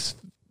looks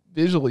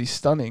visually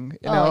stunning.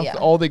 And Oh, now yeah.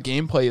 all the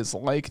gameplay is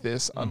like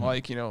this,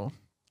 unlike,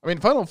 I mean,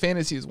 Final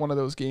Fantasy is one of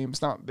those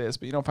games, not this,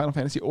 but Final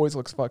Fantasy always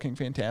looks fucking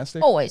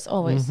fantastic. Always.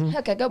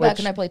 Heck, I go back Which-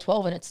 and I play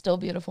 12 and it's still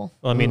beautiful.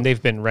 Well, I mean,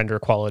 they've been render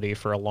quality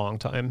for a long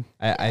time.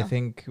 I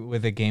think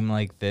with a game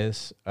like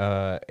this,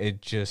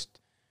 it just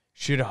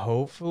should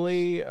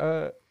hopefully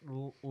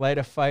light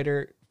a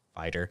fire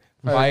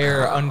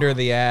under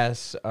the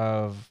ass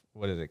of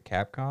what is it,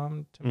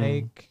 Capcom to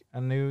make a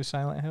new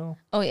Silent Hill.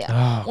 Oh yeah.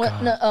 Oh,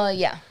 Well, no,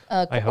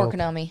 I or hope.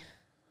 Konami.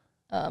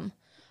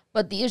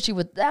 But the issue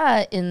with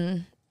that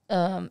and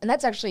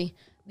that's actually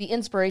the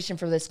inspiration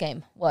for this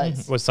game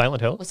was Was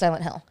Silent Hill?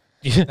 Silent Hill.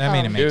 I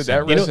mean, it makes Dude, that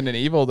sense. Resident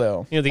Evil,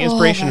 though. The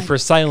inspiration my- for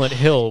Silent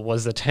Hill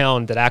was a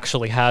town that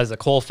actually has a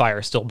coal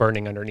fire still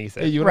burning underneath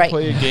Hey, it. you want Right. to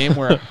play a game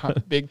where a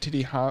big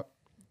titty hot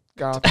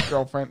goth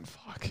girlfriend?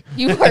 Fuck.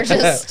 You are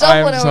just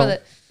stumbling so- over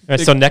it. All right,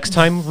 so next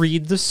time,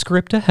 read the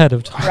script ahead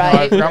of time. I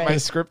Right. forgot my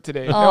right. script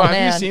today. Oh, no, have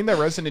man. you seen the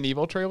Resident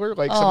Evil trailer?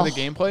 Like some of the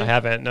gameplay? I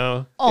haven't,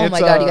 no. Oh It's, my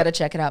god, you uh, got to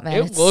check it out, man.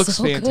 It It's looks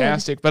so good.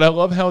 fantastic, but I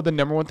love how the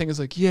number one thing is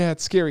like, yeah,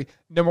 it's scary.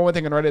 Number one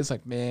thing on Reddit is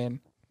like, man,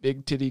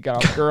 big titty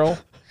goth girl.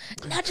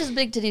 Not just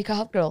big titty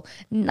goth girl,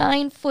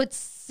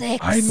 9'6".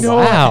 I know.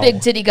 Wow.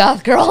 Big titty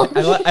goth girl.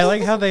 I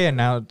like how they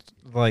announced,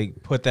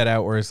 put that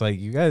out where it's like,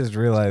 you guys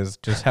realize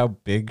just how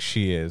big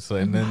she is,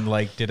 and then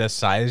did a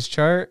size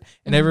chart,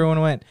 and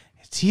everyone went,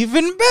 it's it's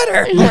even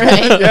better.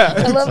 Right?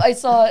 Yeah. I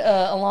saw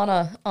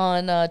Alana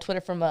on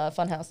Twitter from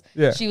Funhouse.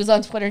 Yeah. She was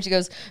on Twitter and she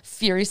goes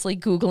furiously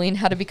Googling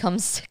how to become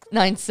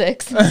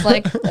 696. It's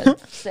like,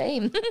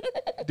 same.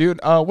 Dude,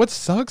 what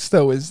sucks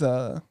though is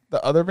the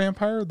other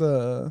vampire,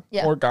 the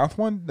Yeah. more goth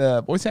one,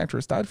 the voice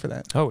actress died for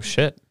that. Oh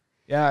shit.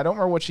 Yeah, I don't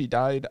remember what she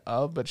died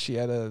of, but she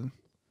had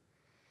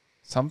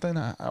something.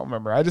 I don't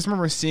remember. I just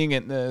remember seeing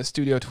it in the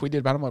studio tweeted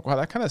about it. I'm like, wow,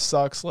 that kind of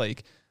sucks.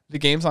 Like, the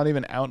game's not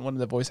even out and one of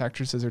the voice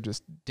actresses are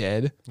just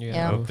dead.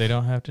 Yeah. Hope they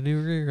don't have to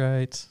do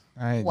rewrites.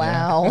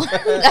 Wow.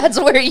 That's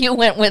where you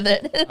went with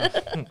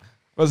it.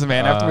 Listen,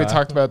 man, after we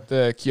talked about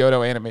the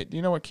Kyoto anime, do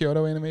you know what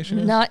Kyoto animation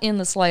is? Not in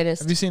the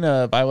slightest. Have you seen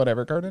Violet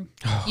Evergarden?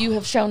 You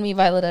have shown me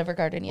Violet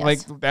Evergarden, yes.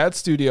 Like, that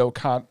studio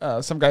caught,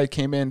 some guy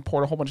came in,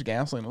 poured a whole bunch of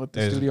gasoline, lit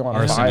the There's studio on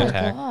arson fire.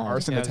 attack. God.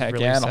 Arson Yeah, it was attack,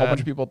 really yeah, and a whole sad. bunch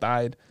of people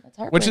died.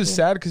 That's Which is heartbreaking.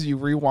 sad because you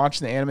rewatch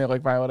the anime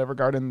like Violet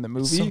Evergarden, the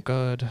movie, So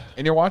good.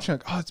 and you're watching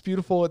like, oh, it's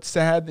beautiful, it's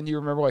sad. Then you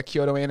remember like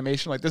Kyoto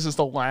Animation, like this is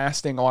the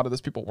last thing a lot of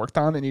those people worked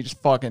on, and you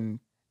just fucking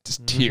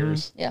just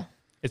tears. Yeah.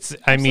 It's.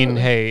 I mean,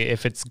 Absolutely. hey,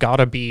 if it's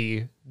gotta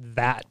be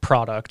that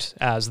product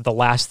as the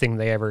last thing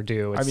they ever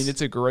do, I mean,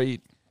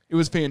 it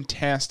was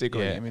fantastic.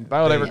 Yeah. I mean,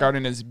 Violet They-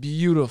 Evergarden is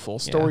beautiful.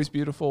 Story's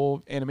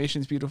beautiful.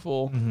 Animation's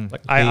beautiful.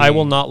 like, I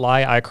will not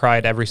lie. I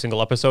cried every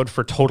single episode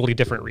for totally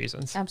different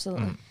reasons.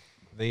 Absolutely.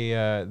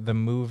 The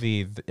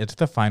movie, it's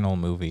the final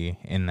movie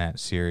in that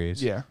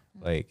series. Yeah.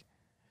 Like,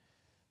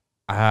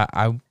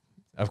 I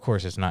of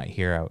course it's not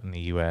here out in the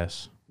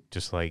U.S.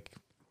 Just like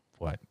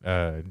what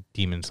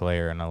Demon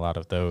Slayer and a lot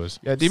of those.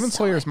 Yeah, Demon So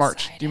Slayer's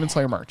March. excited. Demon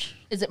Slayer March.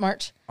 Is it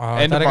March? Oh,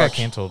 I End thought of it got March.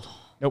 canceled.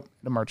 Nope,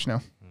 the March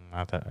now.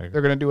 I thought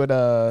They're gonna do it.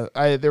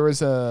 There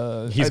was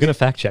a. He's I gonna think-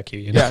 fact check you.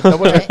 You know? Yeah,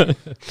 double check. Right.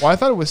 Well, I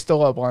thought it was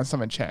still up last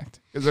time I checked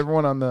because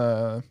everyone on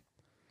the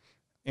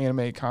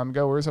anime con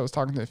goers, I was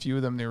talking to a few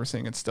of them. They were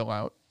saying it's still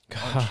out.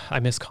 God, I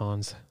miss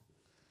cons.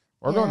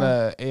 We're going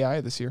to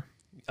AI this year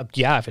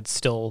Yeah, if it's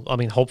still. I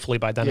mean, hopefully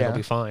by then Yeah. it'll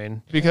be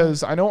fine.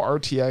 because I know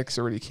RTX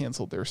already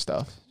canceled their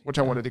stuff, which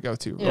I wanted to go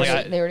to. They Like,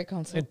 already, I- they already I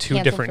canceled. had two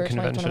canceled different for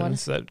 2021.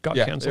 conventions that got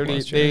Yeah, canceled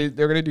last year.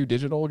 they're gonna do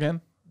digital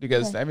again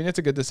because Okay. I mean it's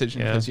a good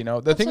decision Yeah. because you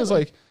know the thing is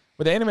Absolutely. like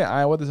with Anime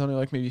Iowa there's only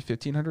like maybe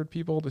 1,500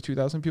 people to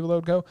 2,000 people that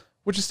would go,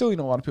 which is still you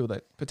know a lot of people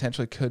that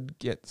potentially could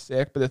get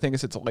sick. But the thing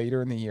is it's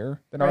later in the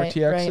year than Right,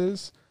 RTX right.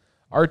 is.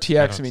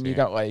 RTX, I don't mean see you it.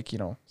 got like you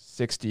know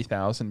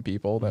 60,000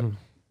 people that. Mhm.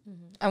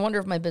 I wonder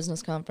if my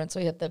business conference. So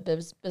we have the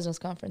business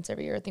conference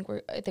every year. I think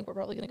we're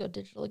probably going to go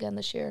digital again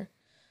this year,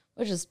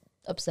 which is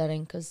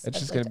upsetting because It's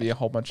just gonna be a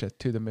whole bunch of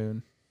to the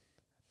moon,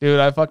 dude.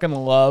 I fucking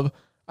love.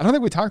 I don't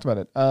think we talked about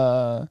it.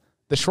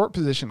 The short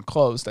position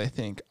closed, I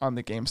think, on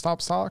the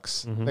GameStop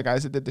stocks. Mhm. The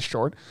guys that did the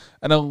short,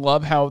 and I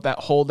love how that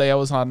whole day I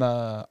was on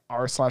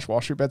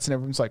r/Wall Street Bets, and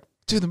everyone's like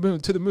to the moon,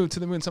 to the moon, to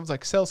the moon. Someone's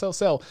like sell, sell,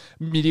 sell.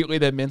 Immediately,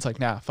 the mint's like,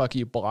 nah, fuck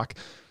you, block.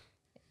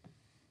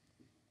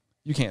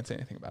 You can't say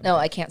anything about it. No,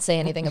 I can't say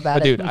anything about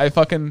But it. dude, I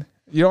fucking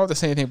you don't have to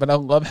say anything. But I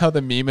love how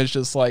the meme is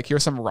just like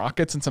here's some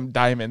rockets and some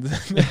diamonds.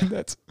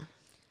 That's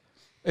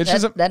it's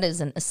just. That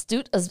is an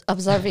astute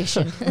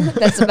observation.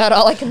 That's about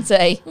all I can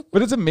say.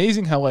 But it's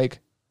amazing how like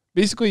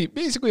basically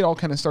it all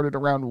kind of started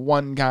around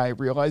one guy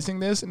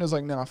realizing this and it was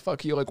like, nah,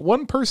 fuck you. Like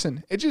one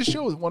person, it just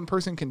shows one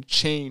person can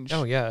change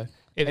Oh yeah.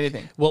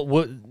 anything.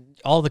 Well,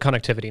 all the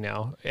connectivity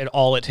now,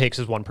 all it takes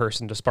is one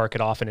person to spark it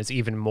off, and it's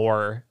even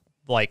more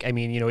like, I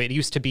mean, you know, it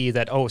used to be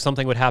that, oh,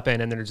 something would happen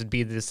and there'd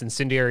be this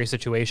incendiary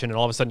situation, and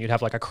all of a sudden you'd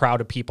have like a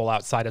crowd of people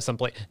outside of some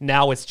place.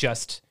 Now it's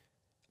just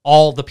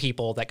all the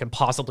people that can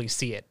possibly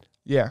see it.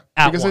 Yeah.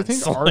 At Because I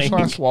think once,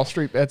 like- r/Wall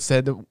Street Bet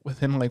said that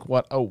within like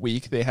what a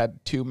week they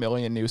had 2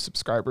 million new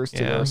subscribers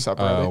to Yeah. their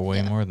subreddit.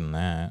 Way more than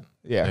that.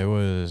 Yeah. It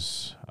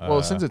was.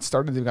 Well, since it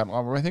started, they've gotten a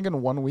lot more. I think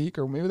in 1 week,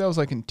 or maybe that was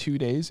like in 2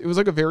 days. It was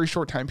like a very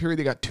short time period.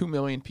 They got 2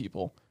 million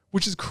people,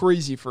 which is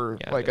crazy for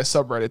Yeah, like it a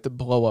subreddit to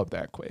blow up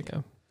that quick.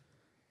 Yeah.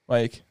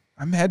 Like,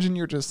 imagine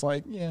you're just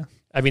like, yeah.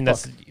 I mean,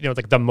 that's, you know,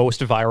 like the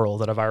most viral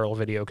that a viral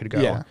video could go.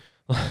 Yeah.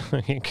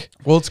 Like,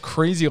 Well, it's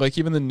crazy. Like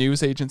even the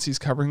news agencies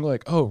covering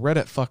like, oh,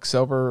 Reddit fucks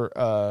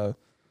over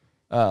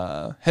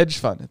hedge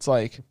fund. It's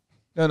like,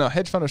 no,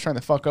 hedge fund is trying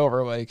to fuck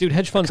over like dude,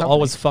 hedge funds company.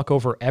 always fuck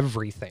over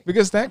everything.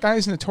 because that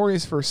guy's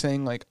notorious for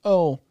saying like,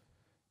 oh,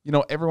 you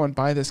know, everyone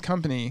buy this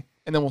company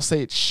and then we'll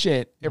say it's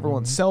shit.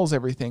 Everyone sells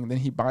everything, then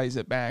he buys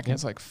it back. And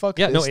it's like, fuck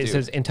Yeah, this, no, it dude.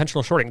 says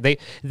intentional shorting.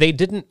 They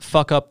didn't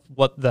fuck up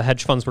what the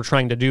hedge funds were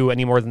trying to do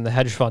any more than the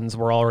hedge funds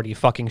were already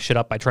fucking shit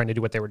up by trying to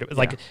do what they were doing.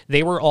 Like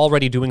they were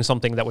already doing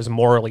something that was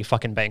morally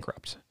fucking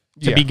bankrupt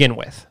to Yeah. begin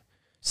with.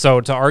 So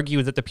to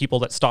argue that the people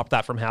that stopped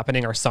that from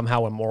happening are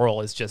somehow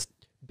immoral is just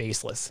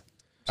baseless.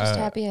 Just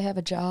happy I have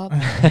a job.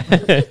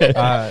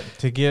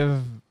 To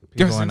give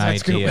Give us people an inside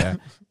scoop. idea,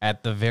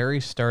 at the very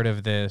start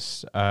of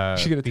this, You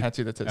should get a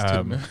tattoo that says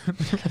to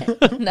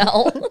the moon.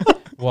 No.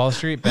 Wall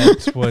Street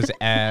Bets was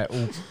at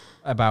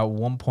about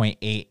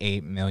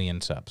 1.88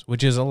 million subs,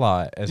 which is a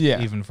lot,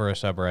 Yeah. even for a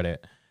subreddit.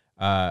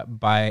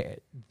 By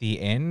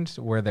the end,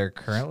 where they're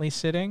currently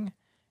sitting,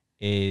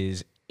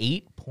 is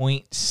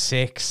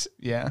 8.69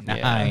 Yeah.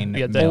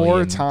 Yeah, the- million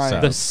More time.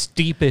 subs. The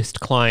steepest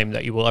climb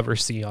that you will ever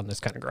see on this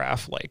kind of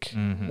graph. Like,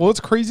 Well, it's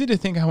crazy to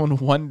think how in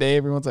one day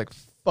everyone's like,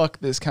 fuck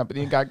this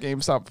company, and got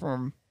GameStop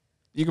from,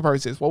 you could probably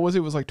say this. What was it?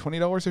 It was like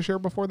 $20 a share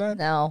before that?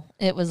 No,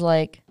 it was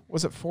like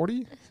Was it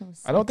 40?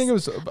 I don't think it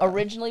was.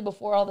 originally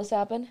before all this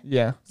happened. It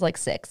Yeah. was like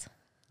 6.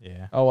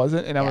 Yeah. Oh, was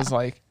it? And I Yeah. was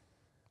like,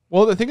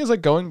 well, the thing is,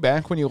 like, going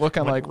back when you look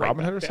on Went like right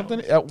Robinhood or back something,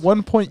 down. at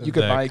one point you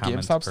could The buy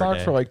comments GameStop per stock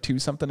day. for like 2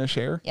 something a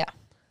share. Yeah,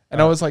 And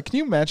I was like, can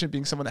you imagine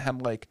being someone that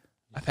had like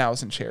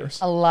 1,000 shares?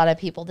 a lot of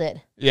people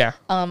did. Yeah.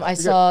 I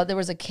saw there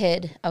was a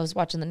kid. I was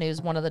watching the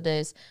news one of the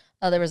days.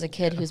 There was a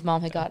kid whose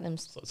mom had gotten him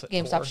it's at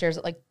GameStop 4. shares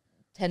at like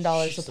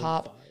 $10 a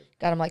pop.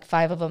 Got him like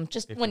 5 of them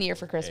just one year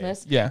for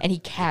Christmas. Yeah. And he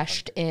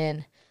cashed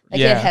in. That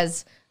Yeah. kid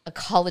has a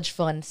college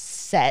fund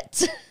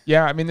set.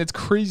 Yeah. I mean, it's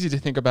crazy to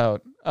think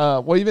about.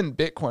 Well, even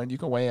Bitcoin, you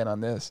can weigh in on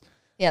this.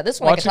 Yeah,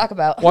 this one I can talk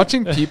about.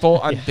 Watching people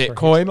on Yeah,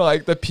 Bitcoin,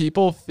 like the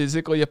people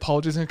physically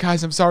apologizing,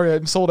 guys, I'm sorry,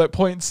 I'm sold at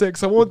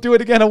 0.6. I won't do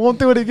it again. I won't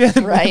do it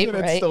again. Right, And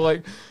it's right. still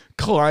like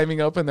climbing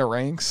up in the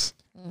ranks.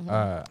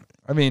 I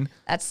mean,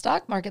 That's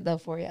stock market though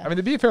for you.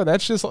 to be fair,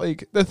 that's just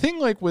like the thing.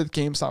 Like with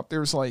GameStop,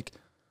 there's like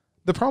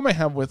the problem I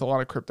have with a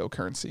lot of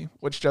cryptocurrency,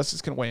 which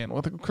Justice can weigh in.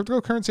 With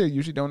cryptocurrency, I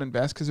usually don't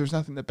invest because there's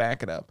nothing to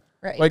back it up.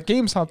 Right. Like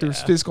GameStop, there's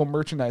Yeah. physical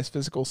merchandise,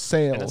 physical And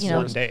sales. it's You know,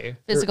 one day.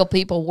 Physical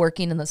people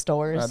working in the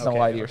stores. Don't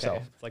lie to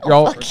yourself. It's like, You're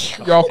all, fuck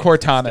you're all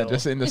Cortana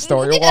just in the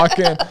store. You walk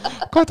in,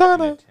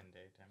 Cortana.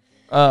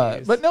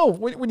 But no,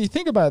 when you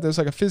think about it, there's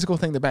like a physical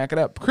thing to back it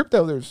up.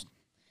 Crypto, there's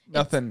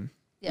nothing.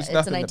 Yeah, there's it's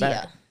nothing an to back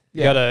idea. it.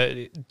 You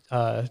gotta,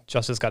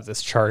 Justice got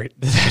this chart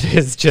that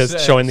is just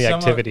showing the Some of-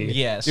 activity.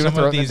 yeah, You wanna some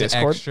throw of it in the these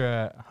Discord?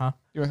 extra, huh?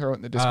 You want to throw it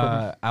in the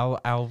Discord?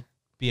 I'll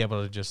be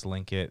able to just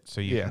link it so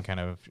you Yeah. can kind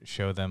of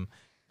show them.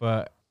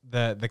 But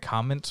the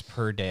comments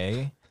per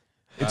day,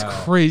 It's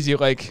crazy.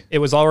 Like, It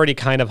was already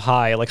kind of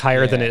high, like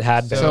higher than yeah, it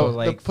had been. So So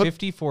like the put-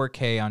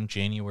 54K on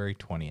January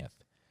 20th.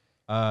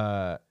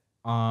 On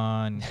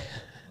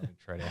let me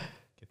try to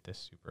get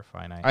this super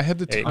finite. I had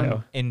the There you time.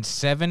 go. In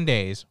 7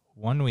 days,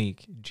 1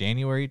 week,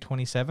 January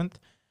 27th,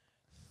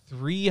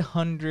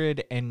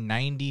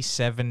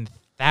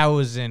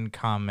 397,000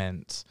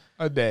 comments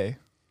A day.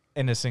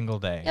 in a single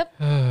day. Yep.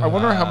 I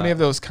wonder how many of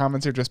those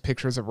comments are just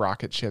pictures of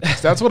rocket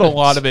ships. That's what a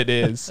lot of it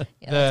is.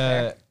 Yeah,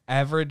 that's The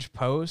average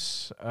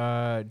posts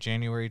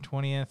January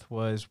 20th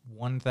was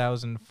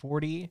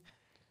 1,040.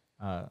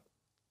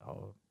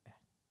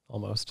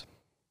 Almost.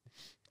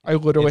 I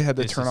literally It- had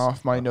to this turn is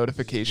off my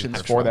notifications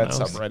actual for that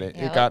mouse. subreddit.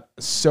 Yeah. It got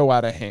so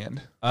out of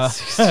hand.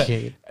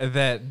 68.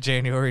 That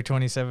January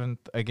 27th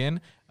again,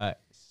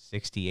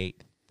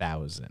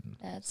 68,000.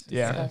 That's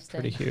Yeah.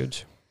 disgusting. Pretty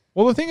huge.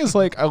 Well, the thing is,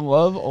 like, I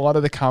love a lot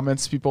of the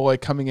comments, people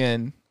like coming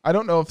in. I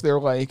don't know if they're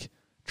like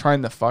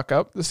trying to fuck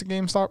up this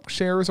GameStop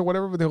shares or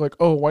whatever, but they're like,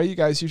 oh, why you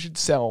guys, you should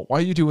sell. Why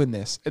are you doing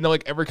this? And they're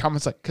like, every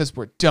comment's like, because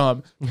we're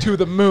dumb to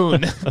the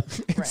moon.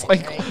 It's Right,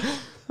 like, right.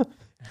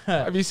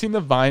 have you seen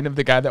the Vine of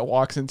the guy that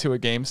walks into a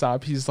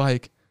GameStop? He's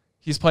like,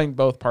 he's playing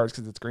both parts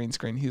because it's green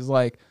screen. He's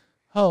like,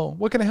 oh,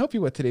 what can I help you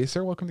with today,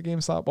 sir? Welcome to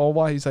GameStop. Blah, blah,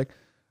 blah. He's like,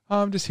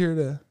 oh, I'm just here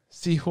to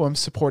see who I'm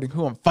supporting,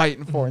 who I'm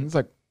fighting for. And it's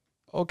like,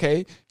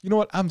 okay, you know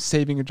what? I'm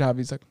saving a job.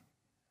 He's like,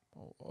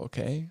 oh,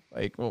 okay.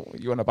 Like, well,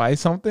 you want to buy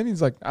something?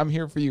 He's like, I'm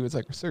here for you. It's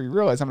like, sir, you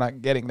realize I'm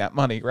not getting that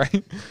money, right?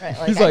 Right,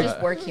 like, He's I like-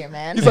 just work here,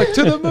 man. He's like,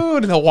 to the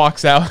moon. And he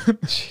walks out. They're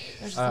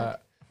just like,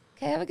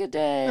 okay, have a good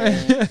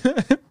day.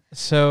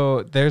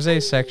 So there's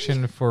a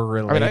section for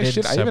I related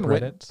mean, I even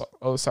went. subreddits.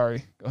 Oh,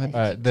 sorry. Go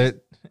ahead.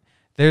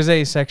 There's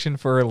a section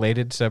for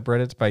related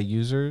subreddits by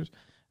users.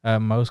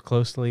 Most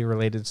closely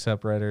related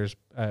subreddits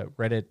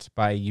Reddits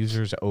by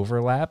users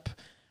overlap.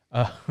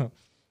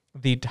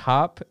 The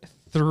top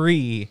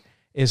 3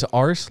 is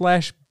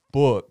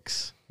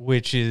r/books,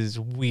 which is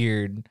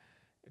weird.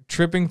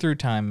 Tripping Through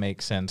Time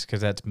makes sense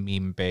because that's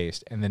meme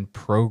based, and then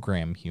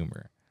program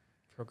humor.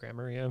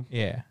 Programmer, yeah.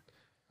 Yeah,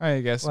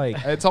 I guess like-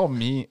 it's all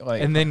me.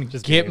 Like, and then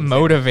Just Get memes, yeah.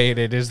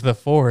 Motivated is the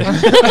 4th.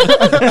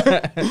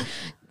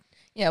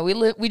 Yeah,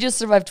 we just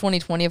survived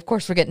 2020. Of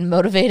course, we're getting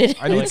motivated.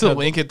 I need like to the-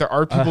 link it. There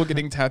are people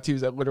getting tattoos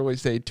that literally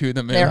say to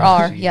the moon. There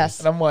are, yes.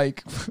 And I'm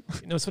like,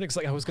 You know, it's funny because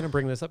like, I was going to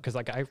bring this up because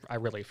like I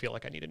really feel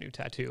like I need a new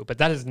tattoo, but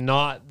that is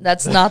not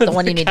That's not the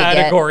one you need to get.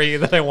 category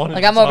that I wanted.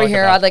 Like to I'm over talk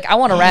here, about. I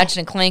want a Ratchet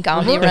and Clank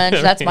Omni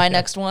wrench. That's my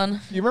next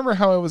one. you remember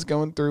how I was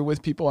going through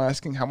with people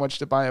asking how much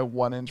to buy a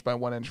 1-inch by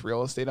 1-inch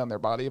real estate on their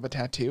body of a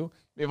tattoo?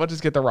 Maybe I'll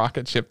just get the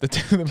rocket ship to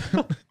the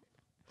moon.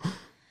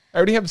 I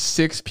already have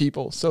 6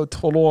 people, so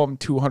total I'm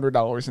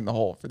 $200 in the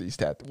hole for these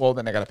tattoos. Well,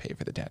 then I gotta pay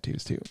for the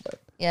tattoos too.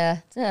 But Yeah,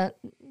 it's a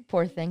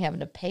poor thing having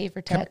to pay for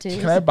tattoos.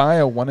 can I buy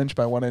a 1-inch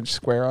by 1-inch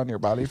square on your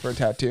body for a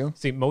tattoo?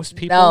 See, most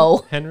people,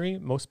 No. Henry,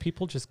 most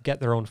people just get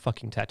their own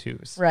fucking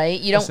tattoos. Right?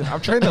 You don't. Listen, I'm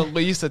trying to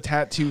lease a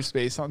tattoo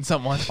space on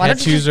someone. Why don't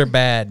you Tattoos are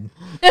bad.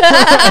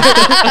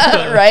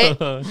 right?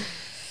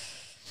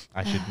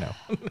 I should know.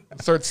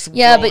 Starts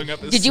Yeah, rolling but up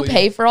his did you sleeve.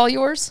 pay for all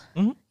yours?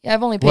 Mhm. Yeah,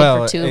 I've only paid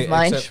for 2 of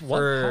mine. except What?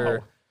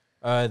 for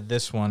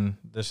this one.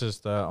 This is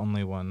the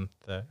only one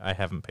that I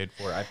haven't paid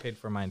for. I paid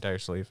for my entire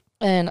sleeve.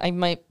 And I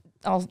might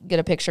I'll get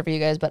a picture for you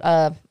guys,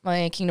 but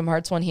my Kingdom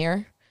Hearts one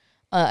here,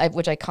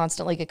 which I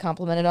constantly get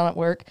complimented on at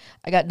work,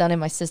 I got done in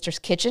my sister's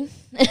kitchen.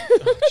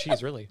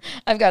 Jeez, really?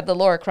 I've got the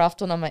Laura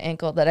Croft one on my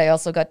ankle that I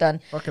also got done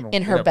Fucking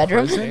in her a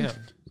bedroom. prison? Damn.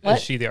 What?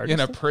 Is she the In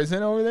artist? a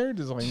prison over there?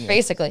 Designing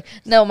Basically.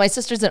 No, my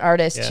sister's an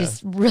artist. Yeah.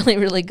 She's really,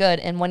 really good.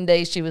 And one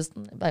day she was,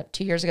 about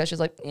 2 years ago, she was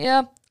like,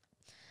 yeah,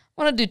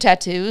 I want to do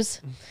tattoos.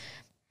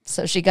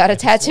 So she got a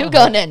tattoo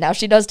gun and now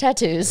she does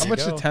tattoos. How much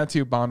go. did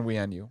tattoo Bon we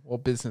on you? Well,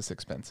 business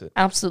expense it.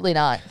 Absolutely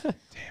not.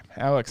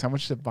 Alex, how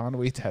much did Bon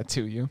we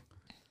tattoo you?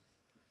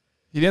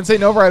 You didn't say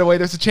no right away.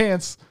 There's a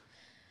chance.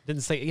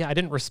 Didn't say. Yeah, I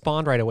didn't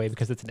respond right away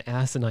because it's an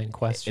asinine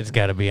question. It's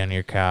got to be on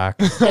your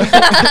cock.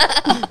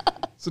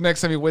 So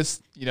next time you wish,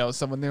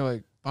 someone there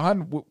like,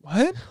 Bon,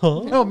 what?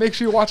 No, make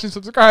sure you watch and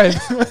subscribe.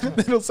 Then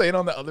it'll say it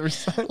on the other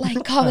side.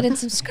 Like, comment, and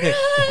subscribe.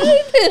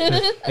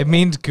 It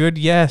means good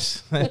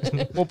yes.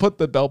 We'll put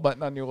the bell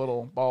button on your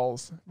little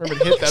balls.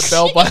 Remember to hit that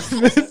bell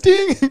button.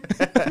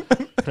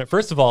 Ding.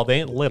 First of all, they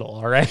ain't little,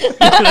 all right?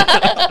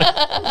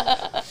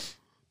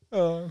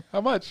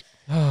 How much?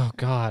 Oh,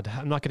 God.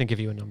 I'm not going to give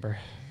you a number.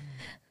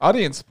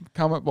 Audience,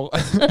 comment below.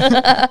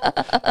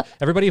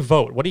 Everybody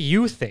vote. What do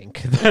you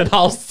think? Then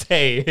I'll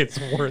say it's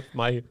worth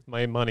my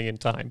money and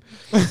time.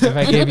 If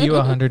I gave you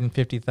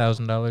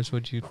 $150,000,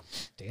 would you? Mm-hmm.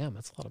 Damn,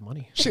 that's a lot of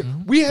money. Shit,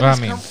 we had Well, I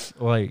this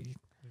mean, like,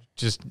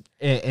 just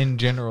in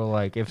general,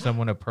 like if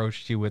someone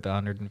approached you with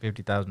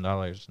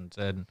 $150,000 and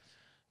said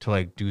to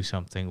like do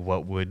something,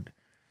 what would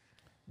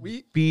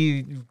we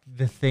be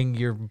the thing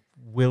you're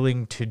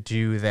willing to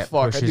do that Fuck,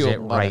 I pushes do a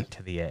it lot right of-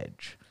 to the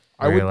edge?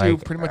 I Where would you're do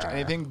like, pretty much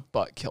anything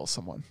but kill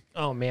someone.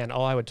 Oh, man.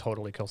 Oh, I would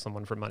totally kill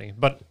someone for money.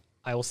 But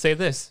I will say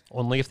this,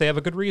 only if they have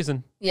a good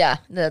reason. Yeah,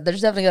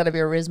 there's definitely got to be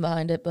a reason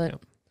behind it, but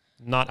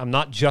I'm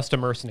not just a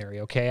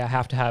mercenary, okay? I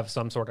have to have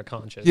some sort of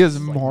conscience. He has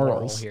like,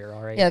 morals. moral here,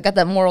 all right? yeah, I got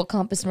that moral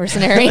compass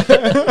mercenary.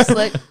 It's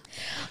like, I'm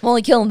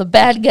only killing the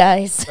bad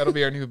guys. That'll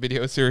be our new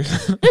video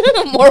series.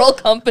 Moral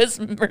compass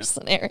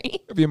mercenary.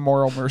 It'll be a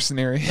moral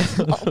mercenary.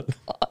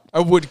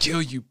 I would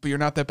kill you, but you're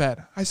not that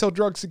bad. I sell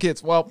drugs to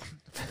kids. Well,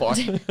 fuck.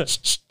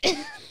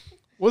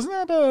 Wasn't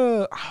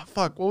that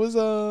fuck? What was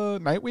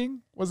Nightwing?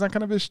 Wasn't that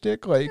kind of his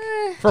shtick? Like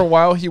for a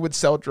while, he would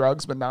sell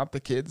drugs, but not the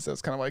kids.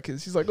 That's kind of like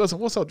his. He's like, listen,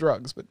 we'll sell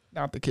drugs, but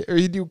not the kid. Or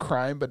he'd do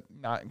crime, but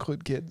not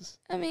include kids.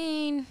 I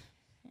mean,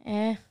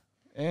 Eh.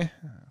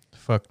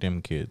 Fuck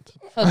them kids.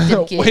 fuck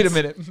them kids. Wait a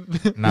minute.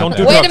 Not Don't that.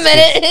 do Wait a drugs,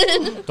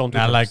 minute. Don't do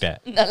Not drugs. like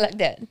that. Not like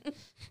that.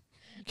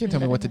 You can't tell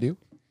me what to do.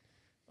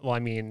 Well, I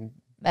mean,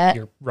 Matt,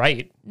 you're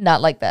right.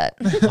 not like that.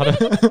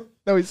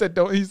 No, he said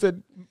don't. He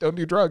said don't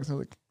do drugs. I was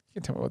like, you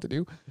can't tell me what to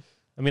do.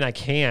 I mean, I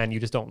can. You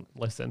just don't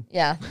listen.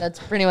 Yeah, that's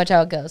pretty much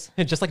how it goes.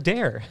 Just like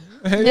Dare.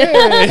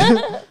 Hey.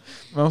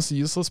 Most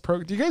useless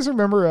program. Do you guys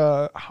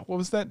remember what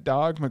was that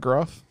dog,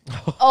 McGruff?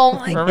 Oh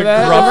my Remember god.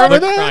 that? Gruff Remember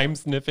the that?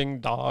 crime-sniffing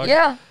dog.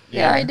 Yeah,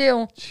 I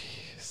do.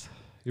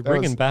 You're That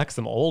bringing was- back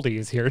some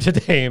oldies here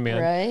today, man.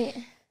 Right?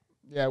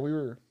 Yeah, we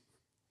were.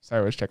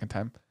 Sorry, I was checking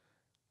time.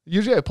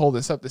 Usually I pull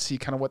this up to see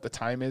kind of what the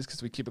time is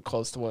because we keep it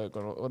close to what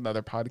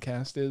another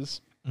podcast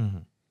is. Mm-hmm.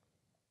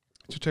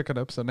 So check out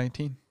episode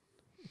 19,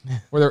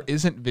 where there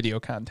isn't video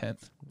content.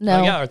 No.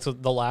 Oh, yeah, it's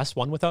the last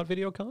one without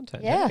video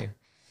content. Yeah. Hey.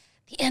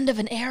 The end of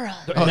an era.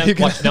 Oh, And you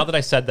then, watch, now that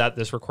I said that,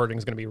 this recording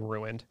is going to be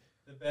ruined.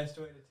 The best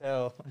way to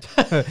tell.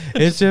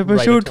 It's Right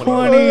episode at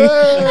 20.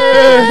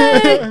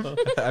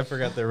 20. I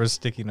forgot there was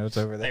sticky notes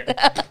over there.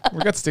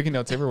 We got sticky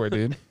notes everywhere,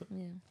 dude.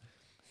 Yeah.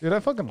 Dude, I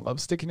fucking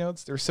love sticky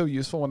notes. They're so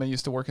useful when I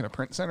used to work in a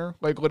print center.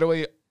 Like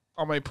literally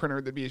on my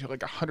printer, there'd be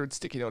like 100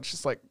 sticky notes,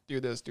 just like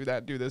do this, do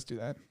that, do this, do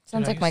that.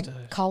 Sounds I like my used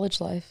to-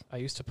 college life. I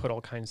used to put all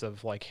kinds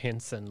of like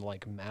hints and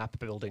like map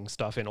building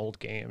stuff in old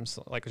games,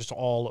 like just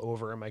all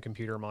over my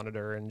computer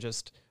monitor, and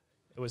just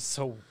it was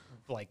so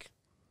like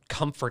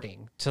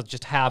comforting to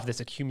just have this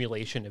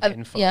accumulation of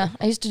info. Yeah,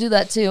 I used to do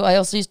that too. I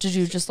also used to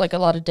do just like a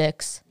lot of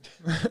dicks.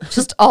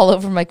 Just all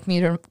over my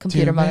computer Too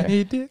monitor.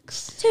 many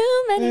dicks.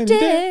 Too many Many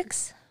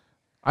dicks.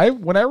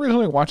 When I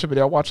originally watched a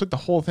video, I watched like the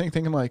whole thing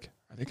thinking like,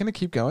 are they gonna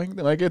keep going?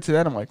 Then I get to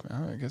that, I'm like,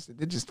 oh, I guess they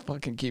did just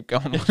fucking keep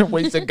going. What a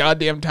waste of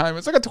goddamn time.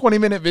 It's like a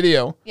 20-minute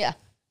video. Yeah.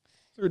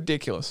 It's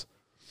ridiculous.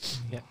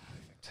 Yeah.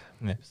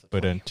 Yeah,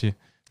 but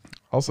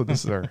Also,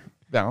 this is our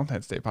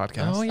Valentine's Day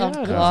podcast. Oh, yeah. Oh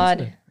it is, God.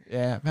 isn't it?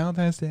 Yeah,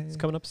 Valentine's Day. It's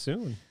coming up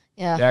soon.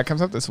 Yeah. Yeah, it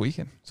comes up this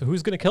weekend. So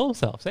who's gonna kill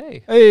themselves?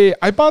 Hey. Hey,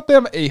 I bought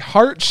them a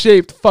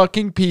heart-shaped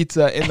fucking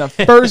pizza, and the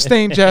first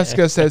thing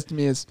Jessica says to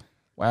me is,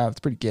 wow, that's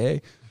pretty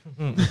gay.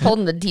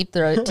 Holding the deep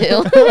throat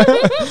too.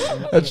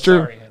 That's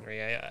true. Sorry,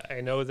 Henry.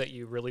 I know that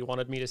you really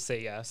wanted me to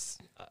say yes.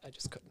 I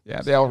just couldn't.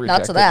 Yeah, they all rejected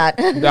Not to that.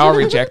 They all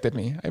rejected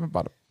me. I haven't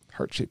bought a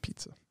heart-shaped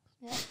pizza.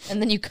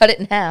 And then you cut it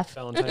in half.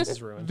 Valentine's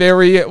is ruined.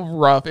 Very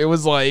rough. It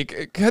was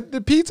like,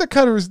 the pizza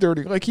cutter is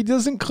dirty. Like, he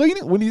doesn't clean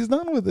it when he's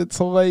done with it.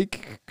 So,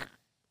 like,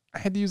 I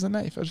had to use a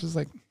knife. I was just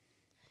like,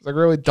 it's like a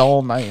really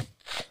dull knife.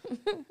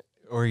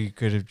 or you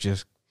could have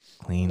just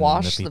cleaned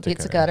Wash the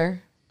pizza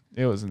cutter.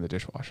 It was in the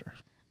dishwasher.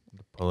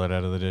 Pull it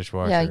out of the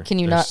dishwasher. Yeah, can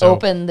you There's not soap.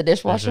 open the There's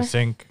dishwasher? a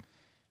sink.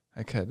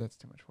 I could. That's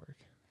too much work.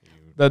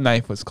 The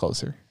knife was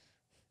closer.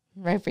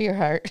 Right for your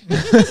heart.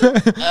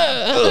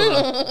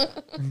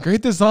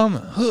 Great design.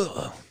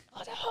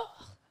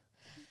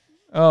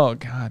 Oh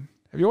God,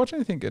 have you watched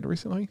anything good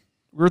recently?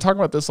 We were talking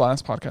about this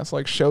last podcast,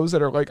 like shows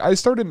that are like I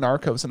started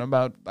Narcos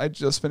and I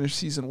just finished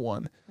season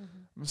 1.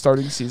 I'm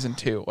starting season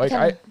 2. Like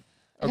I go kind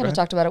of ahead.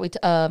 talked about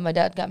it. My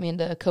dad got me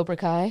into Cobra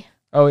Kai.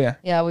 Oh yeah,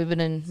 Yeah, my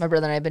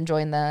brother and I have been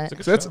enjoying that. It's a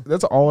good so show.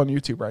 that's all on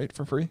YouTube, right?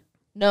 For free.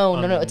 No,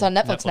 it's on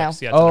Netflix now.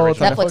 Yeah, Oh, an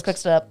it's on original. Netflix picked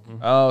it up.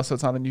 Oh, so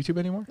it's not on YouTube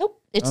anymore.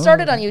 Nope. It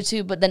started on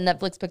YouTube, but then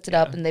Netflix picked it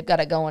up and they've got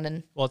it going.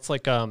 And Well, it's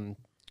like The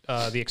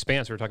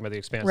Expanse. We were talking about The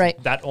Expanse.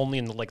 Right. That only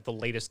in the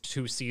latest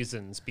 2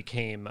 seasons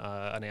became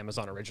an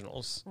Amazon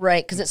Originals.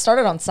 right, because it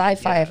started on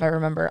Sci-Fi, if I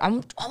remember. I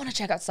want to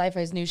check out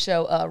Sci-Fi's new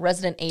show,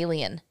 Resident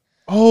Alien.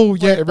 Oh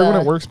yeah, With, everyone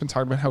at work's been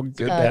talking about how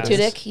good that is.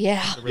 Tudyk,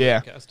 yeah. The really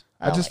Yeah. good cast.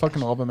 I Oh just my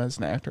fucking love him as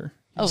an actor.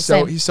 Oh, He's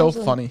same. so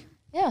Absolutely. funny.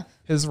 Yeah.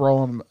 His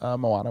role in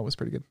Moana was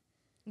pretty good.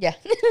 Yeah.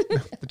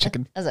 The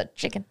chicken. As a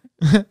chicken.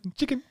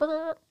 Chicken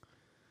burger.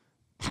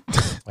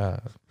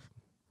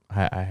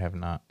 I have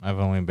not. I've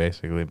only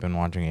basically been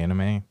watching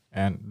anime,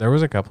 and there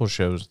was a couple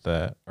shows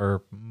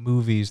or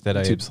movies that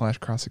YouTube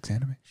 / cross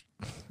examination.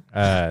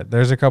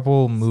 there's a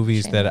couple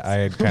movies that I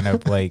had kind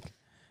of like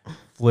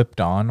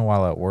flipped on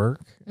while at work,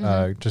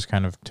 just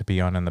kind of to be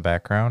on in the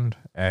background.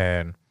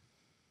 And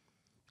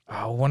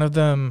one of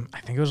them, I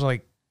think it was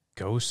like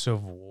Ghosts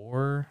of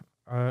War,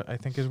 I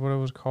think is what it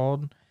was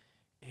called.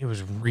 It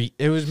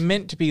was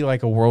meant to be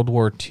like a World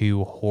War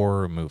II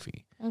horror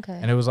movie. Okay.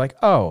 And it was like,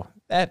 oh,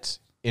 that's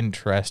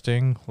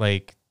interesting.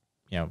 Like,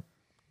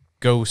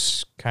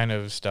 ghosts kind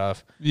of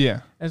stuff.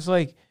 Yeah. It's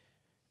like,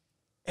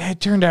 it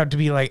turned out to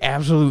be like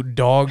absolute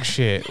dog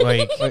shit.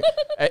 Like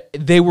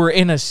they were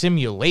in a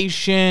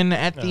simulation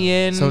at the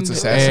end. So it's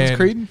Assassin's and,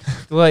 Creed?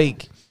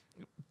 Like,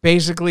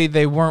 basically,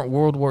 they weren't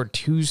World War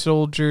II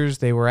soldiers.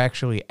 They were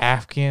actually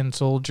Afghan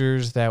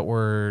soldiers that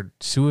were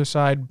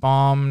suicide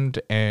bombed,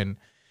 and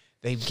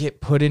they get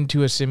put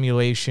into a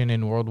simulation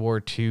in World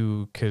War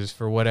II because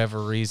for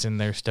whatever reason,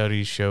 their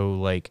studies show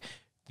like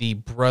the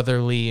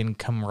brotherly and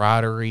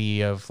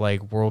camaraderie of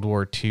like World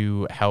War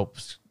II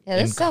helps.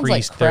 Yeah, this sounds like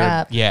increase their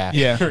crap. Yeah.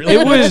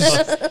 It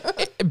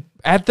was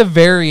at the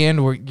very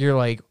end where you're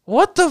like,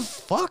 what the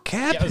fuck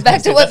happened?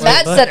 Back to what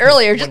Matt said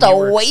earlier, just When you a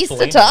were waste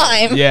of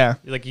explaining time. Yeah.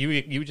 Like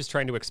you just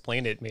trying to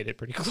explain it made it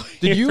pretty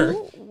clear.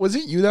 Was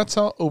it you that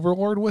saw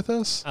Overlord with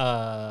us?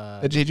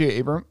 Uh, J.J.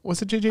 Abrams?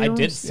 Was it J.J. I Abrams?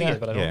 did see Yeah. it,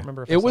 but I don't Yeah.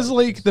 remember. If I It saw was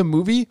like the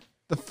movie,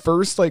 the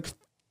first like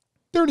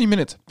 30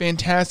 minutes,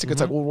 fantastic.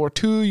 It's like World War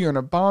II. You're in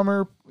a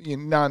bomber. You're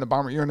not in a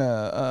bomber. You're in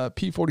a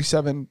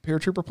P-47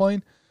 paratrooper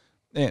plane.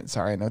 And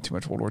sorry, I know too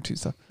much World War II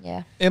stuff.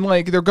 Yeah. And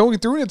like they're going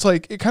through, and it's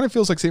like it kind of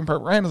feels like Saving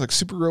Private Ryan. It's like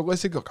super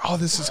realistic. Like, oh,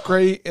 this is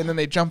great. And then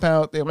they jump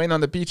out, they land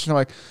on the beach, and they're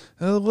like,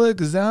 oh look,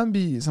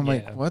 zombies. I'm Yeah.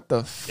 like, what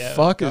the Yeah,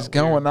 fuck it is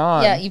got going weird.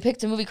 on? Yeah, you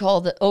picked a movie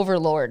called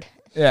Overlord.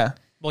 Yeah.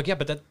 Well, yeah,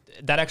 but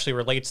that actually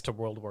relates to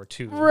World War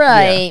II.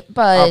 Right,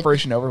 but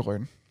Operation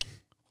Overlord.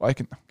 Well, I'm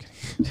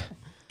kidding.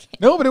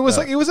 No, but it was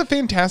like it was a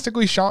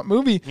fantastically shot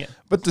movie, Yeah,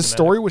 but the doesn't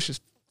story was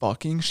just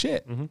fucking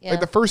shit. yeah. Like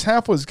the first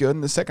half was good,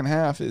 and the second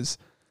half is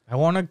I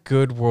want a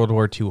good World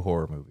War II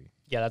horror movie.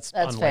 Yeah, that's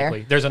fair.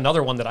 unlikely. There's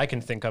another one that I can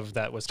think of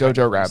that was Jojo kind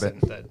of Rabbit.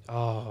 recent That,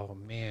 oh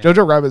man,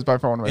 Jojo Rabbit is by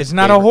far one of my It's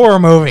not a favorite. horror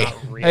movie. Not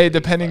really, Hey,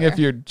 depending but- if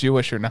you're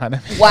Jewish or not.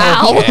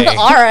 wow. Okay.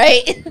 All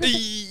right.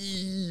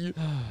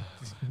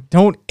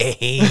 Don't A.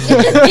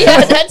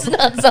 Yeah, that's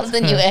not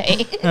something you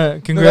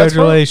ate.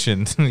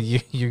 Congratulations.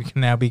 You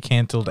can now be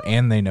canceled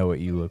and they know what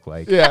you look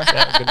like. Yeah.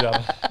 Yeah, good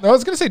job. No, I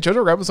was gonna say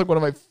Jojo Rabbit was like one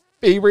of my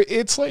favorite.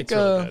 It's like It's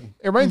really good.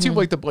 it reminds you of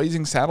like the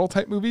Blazing Saddle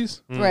type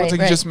movies. Where Right, it's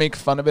like right. you just make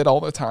fun of it all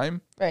the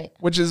time, Right.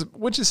 which is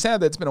sad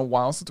that it's been a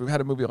while since we've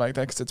had a movie like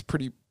that because it's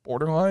pretty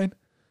borderline.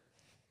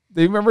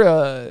 Do you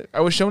remember? I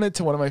was showing it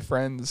to one of my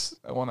friends.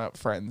 Well, not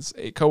friends,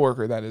 a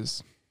coworker that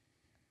is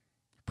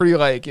pretty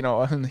like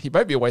he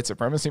might be a white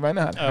supremacist. He might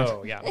not.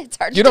 Oh yeah, It's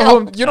hard You to know tell.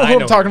 who I'm, you know I who I'm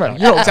know talking what about.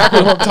 you're You know exactly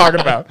who I'm talking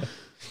about.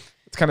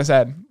 It's kind of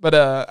sad, but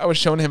I was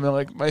showing him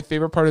like my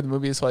favorite part of the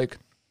movie is like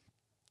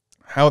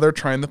how they're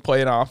trying to play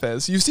it off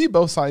as you see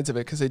both sides of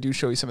it because they do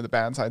show you some of the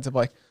bad sides of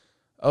like,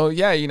 oh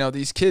yeah,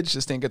 these kids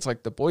just think it's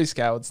like the Boy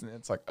Scouts and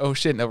it's like, oh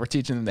shit, no, we're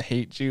teaching them to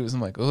hate Jews.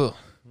 I'm like, ugh.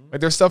 Like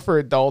there's stuff for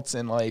adults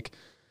and like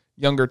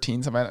younger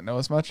teens I might not know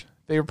as much.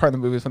 Favorite part of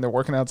the movie is when they're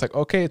working out. It's like,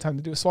 okay, time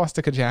to do a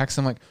swastika jacks.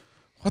 I'm like,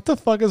 what the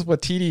fuck is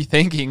Watiti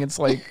thinking? It's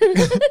like,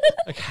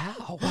 like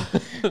how?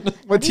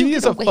 Watiti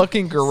is a Wait.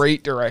 fucking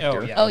great director.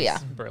 Oh yeah, Oh, he's yeah.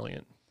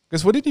 brilliant.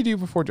 Because what did he do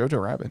before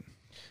Jojo Rabbit?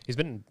 He's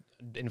been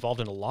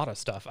involved in a lot of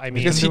stuff. I mean,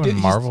 Because He's he doing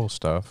did- Marvel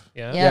stuff.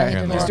 yeah. Yeah, he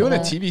did he's a doing a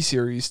lot of TV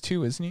series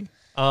too, isn't he?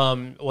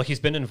 Well, he's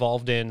been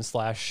involved in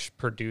 /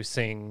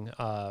 producing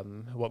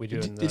What We Do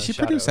in the Did he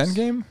produce Shadows.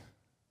 Endgame?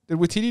 Did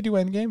Watiti do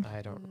Endgame?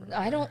 I don't remember.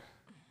 I don't.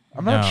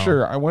 I'm not No.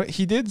 sure.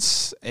 He did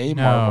a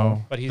Marvel.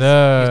 No, But he's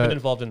been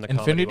involved in the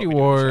comedy Infinity What We Do in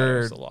the War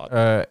Shadows a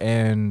lot.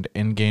 and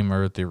Endgame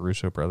are the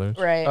Russo brothers.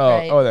 Right. Oh,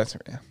 right. oh, that's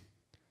right. Yeah.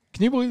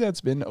 Can you believe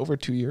that's been over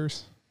 2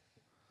 years?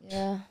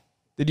 Yeah.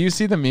 Did you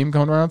see the meme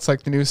going around? It's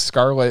like the new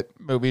Scarlet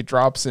movie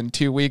drops in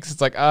 2 weeks.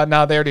 It's like,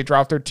 no, they already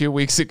dropped her 2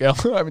 weeks ago.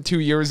 I mean,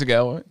 2 years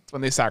ago. It's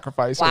when they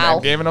sacrificed her in Wow.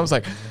 that game. And I was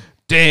like,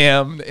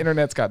 damn, the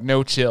internet's got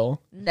no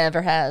chill.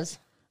 Never has.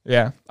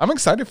 Yeah. I'm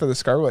excited for the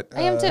Scarlet.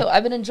 I am too.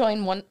 I've been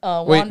enjoying Wait,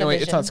 WandaVision. no,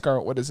 wait, it's not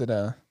Scarlet. What is it?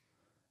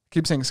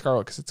 Keep saying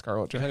Scarlet because it's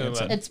Scarlet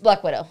Johansson. It's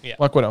Black Widow. Yeah.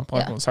 Black Widow.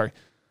 Black Yeah. Widow, sorry.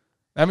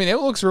 I mean, it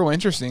looks real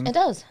interesting. It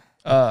does.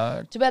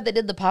 Too bad they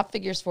did the pop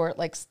figures for it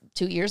like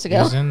 2 years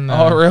ago. He's in,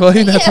 Oh,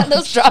 really? That's Yeah,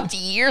 those dropped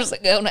years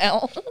ago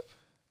now.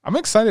 I'm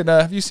excited.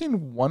 Have you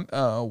seen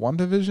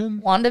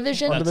WandaVision?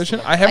 WandaVision?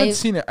 WandaVision? I haven't I-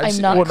 seen it. I'm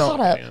seen, not well, no, caught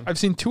up. I've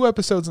seen 2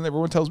 episodes, and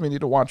everyone tells me I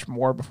need to watch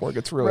more before it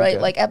gets really Right,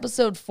 good. like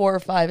episode 4 or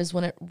 5 is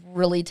when it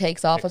really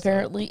takes off.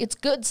 Apparently, it's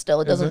good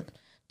still. It Is doesn't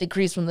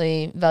decrease from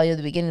the value of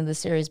the beginning of the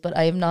series, but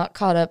I am not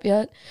caught up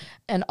yet.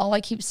 And all I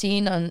keep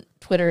seeing on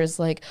Twitter is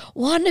like,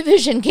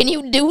 WandaVision, can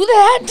you do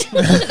that?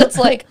 It's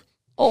like,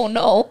 oh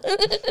no.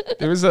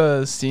 There was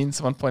a scene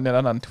someone pointed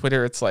out on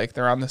Twitter. It's like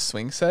they're on the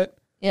swing set,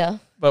 Yeah.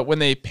 but when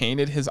they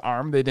painted his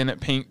arm, they didn't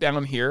paint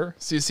down here.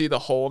 So you see the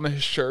hole in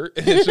his shirt,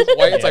 and it's just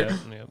white. It's like,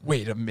 Yeah.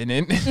 wait a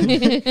minute.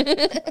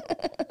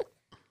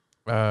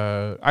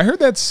 I heard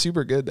that's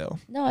super good, though.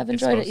 No, I've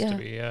It's enjoyed it. supposed Yeah,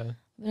 to be, yeah.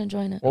 I've been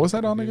enjoying it. What was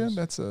that on again?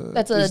 That's a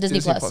That's a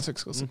Disney Plus.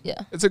 exclusive.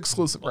 Yeah. It's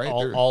exclusive, right?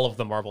 They're- All of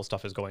the Marvel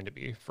stuff is going to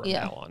be from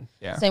Yeah. now on.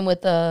 yeah. Same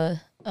with the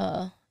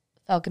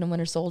Falcon and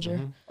Winter Soldier.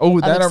 Oh,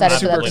 that I'm excited for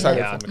super that too. excited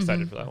Yeah, for. I'm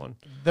excited for that one.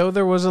 Though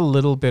there was a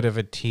little bit of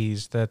a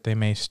tease that they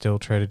may still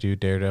try to do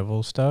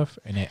Daredevil stuff,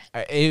 and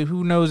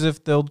who knows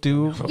if they'll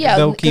do? Yeah,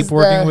 they'll keep 'cause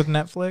working the- with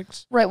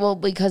Netflix. Right. Well,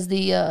 because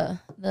the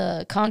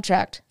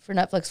contract for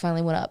Netflix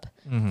finally went up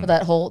Mm-hmm. for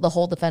the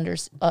whole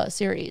Defenders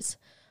series,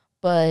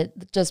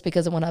 but just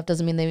because it went up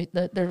doesn't mean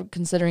they're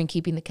considering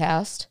keeping the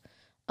cast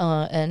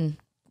and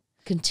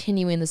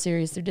continuing the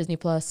series through Disney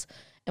Plus.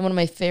 And one of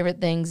my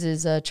favorite things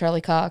is Charlie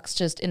Cox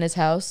just in his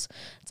house.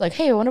 It's like,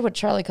 hey, I wonder what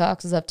Charlie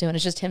Cox is up to, and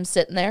it's just him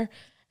sitting there,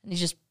 and he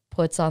just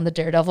puts on the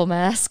Daredevil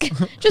mask,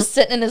 just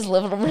sitting in his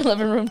living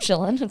room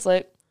chilling. It's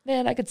like,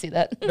 man, I could see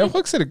that.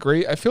 Netflix did a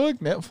great. I feel like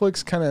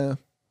Netflix kind of.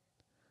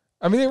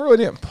 I mean, they really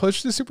didn't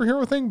push the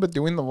superhero thing, but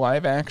doing the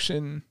live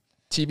action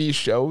TV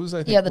shows, I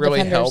think, Yeah, the really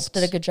Defenders helped.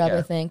 did a good job, Yeah.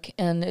 I think,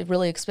 and it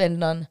really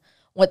expanded on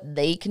what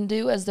they can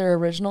do as their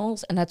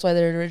originals, and that's why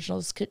their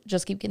originals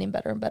just keep getting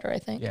better and better, I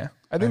think. Yeah,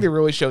 I think they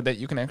really showed that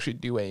you can actually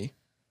do a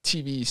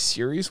TV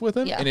series with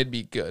them, Yeah. and it'd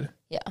be good.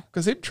 Yeah.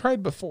 Because they've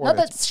tried before. Not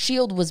that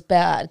S.H.I.E.L.D. was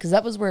bad, because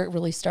that was where it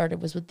really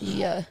started, was with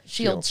the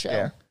S.H.I.E.L.D. show.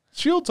 Yeah.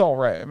 Shield's all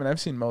right. I mean, I've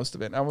seen most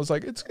of it, and I was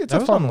like, it's That a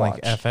was fun on watch.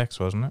 like FX,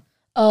 wasn't it?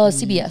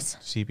 CBS,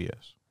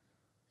 CBS.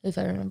 if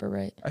I remember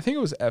right. I think it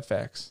was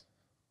FX.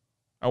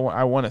 I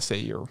want to say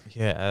you're.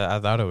 Yeah, I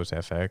thought it was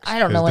FX. I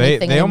don't know 'cause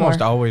anything They almost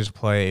anymore. always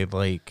play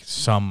like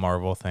some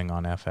Marvel thing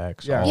on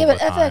FX. Yeah. all Yeah, but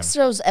the time. FX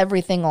throws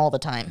everything all the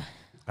time.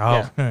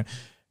 Oh,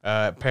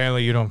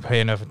 apparently you don't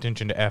pay enough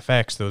attention to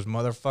FX. Those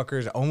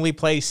motherfuckers only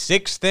play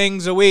 6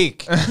 things a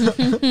week.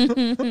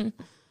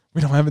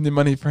 We don't have any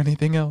money for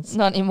anything else.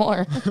 Not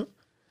anymore.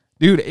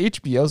 Dude,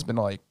 HBO's been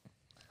like.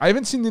 I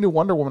haven't seen the new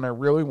Wonder Woman. I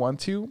really want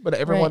to, but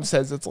everyone Right.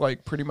 says it's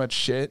like pretty much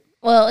shit.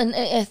 Well, and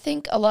I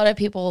think a lot of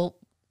people,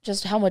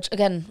 just how much,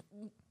 again,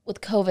 with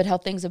COVID, how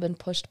things have been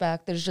pushed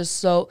back. There's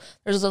this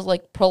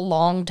like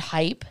prolonged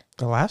hype.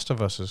 The Last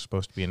of Us is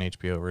supposed to be an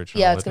HBO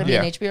original. Yeah, it's going to be Yeah.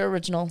 an HBO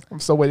original. I'm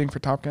still waiting for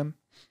Top Gun.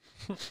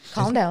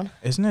 Calm down.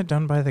 Isn't it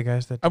done by the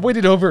guys that? I've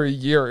waited over a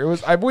year.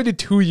 I've waited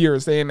 2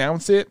 years. They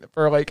announced it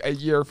for like a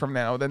year from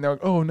now. Then they're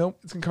like, oh no,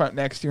 it's gonna come out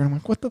next year. And I'm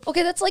like, what the?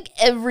 Okay, that's like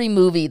every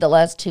movie the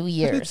last 2 It's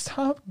years.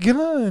 Top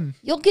Gun.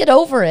 You'll get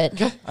over it.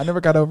 I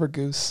never got over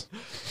Goose.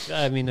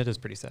 I mean, it is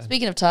pretty sad.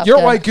 Speaking of Top You're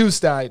Gun. why Goose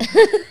died.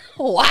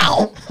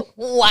 Wow.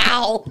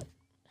 Wow.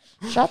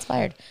 Shots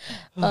fired.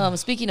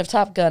 Speaking of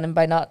Top Gun, and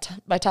by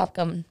Top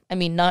Gun, I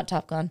mean not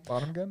Top Gun.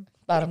 Bottom gun.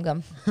 Bottom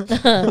Gun.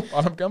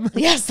 Bottom gun.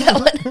 Yes, that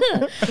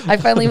one. I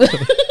finally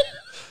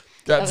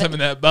Got some of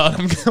that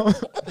bottom gun.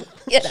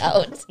 get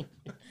out.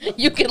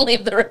 You can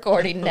leave the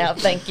recording now.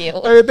 Thank you.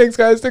 All right, thanks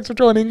guys. Thanks for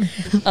joining.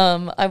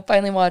 I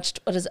finally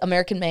watched what is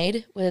American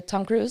Made with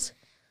Tom Cruise.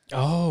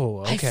 Oh,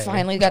 okay. I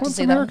finally got to What's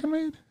see that. American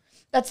Made?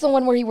 That's the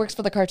one where he works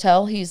for the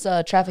cartel. He's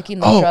trafficking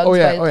the Oh, drugs oh,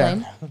 yeah, by oh, yeah.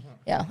 plane.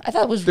 Yeah, I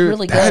thought it was Dude,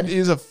 really that good.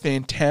 is a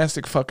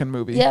fantastic fucking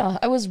movie. Yeah,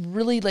 I was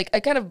really like, I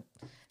kind of,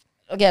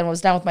 again,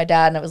 was down with my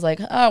dad, and it was like,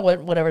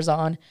 whatever's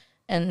on,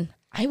 and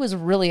I was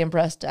really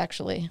impressed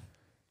actually.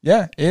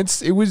 Yeah,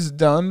 it was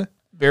done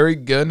very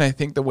good, and I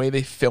think the way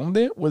they filmed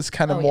it was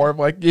kind of Oh, more yeah. of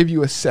like give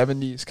you a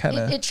 70s kind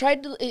of. It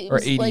tried to, it or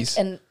was like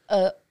 80s.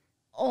 an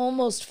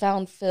almost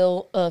found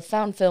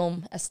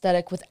film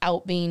aesthetic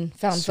without being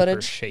found Super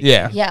footage. shaky.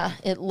 Yeah. Yeah,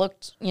 it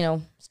looked,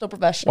 still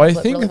professional. Well, I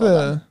but think really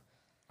well done.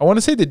 I want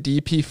to say the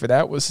DP for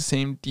that was the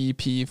same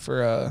DP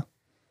for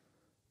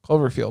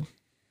Cloverfield.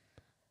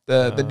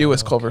 The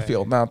newest okay.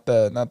 Cloverfield, not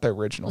the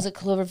original. Was it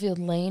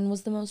Cloverfield Lane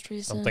was the most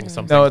recent? Something, or-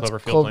 something. No, it's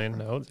Cloverfield Clo- Lane.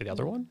 No, the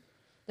other one.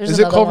 There's Is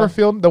it another one.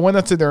 Cloverfield? The one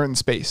that's in there in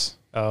space.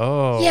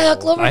 Oh, Yeah,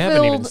 I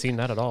haven't even Cloverfield. seen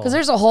that at all. Because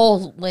there's a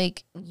whole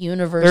like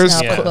universe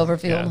There's- now Yeah. of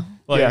Cloverfield. Yeah.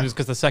 Well, Yeah. it was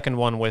because the second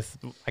one with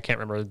I can't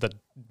remember the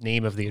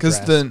name of the Because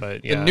address, the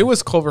but the yeah.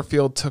 newest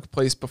Cloverfield took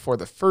place before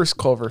the first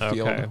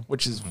Cloverfield, Okay.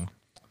 which is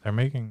They're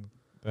making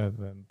the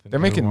they're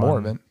new making more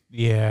one. of it.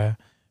 Yeah,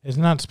 it's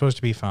not supposed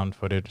to be found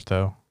footage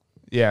though.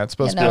 Yeah, it's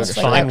supposed Yeah, to no, be it's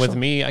like like a fine with actual-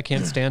 me. I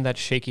can't stand that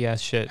shaky ass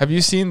shit. Have you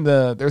seen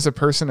there's a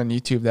person on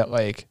YouTube that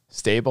like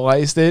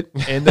stabilized it?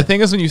 And the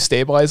thing is, when you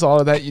stabilize all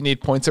of that, you need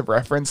points of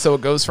reference. So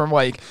it goes from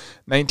like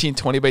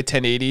 1920 by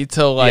 1080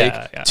 to like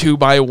Yeah. 2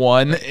 by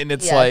 1. And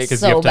it's Yeah, like, it's Because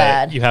so you have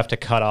bad. to you have to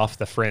cut off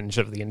the fringe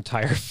of the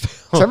entire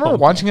film. so I remember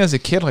watching it as a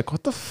kid, like,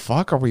 what the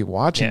fuck are we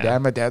watching, Yeah.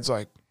 Dad? My dad's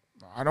like,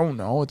 I don't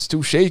know. It's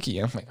too shaky.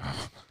 I'm like,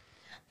 oh.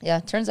 Yeah,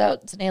 it turns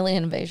out it's an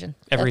alien invasion.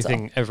 That's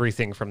all.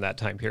 everything from that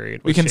time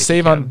period. We was can shaky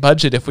save cam. on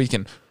budget if we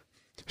can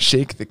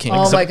shake the king.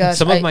 Oh So- my gosh.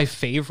 Some of I- my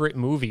favorite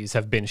movies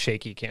have been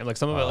shaky cam. Like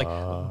some of it, like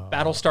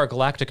Battlestar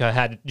Galactica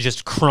had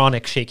just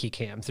chronic shaky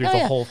cam through Oh, the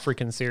yeah. whole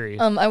freaking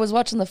series. I was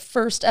watching the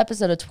first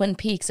episode of Twin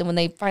Peaks, and when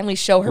they finally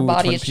show her Ooh,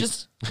 body, Twin it's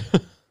Peaks.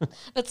 just.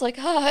 It's like,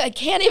 I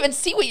can't even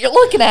see what you're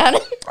looking at.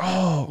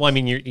 Well, I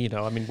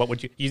mean, what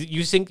would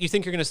you think you're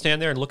going to stand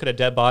there and look at a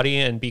dead body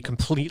and be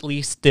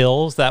completely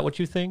still? Is that what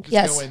you think?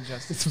 Yes. Go in,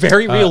 Justice. It's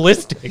very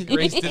realistic. He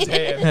raised his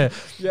hand.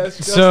 Yes,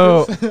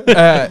 So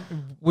Justice.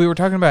 we were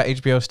talking about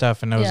HBO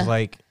stuff, and I was Yeah.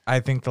 like, I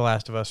think The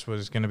Last of Us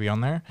was going to be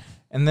on there.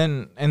 And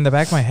then in the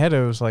back of my head,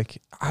 I was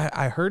like,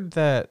 I heard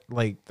that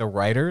like the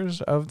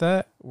writers of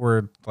that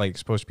were like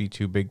supposed to be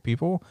two big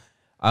people.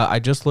 I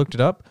just looked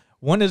it up.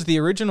 One is the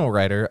original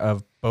writer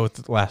of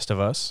both Last of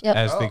Us Yep.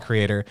 as the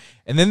creator,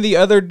 and then the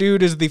other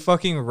dude is the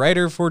fucking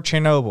writer for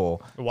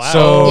Chernobyl. Wow.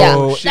 So Yeah,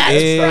 that's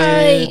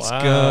right. it's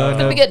Wow. gonna It's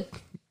gonna be good.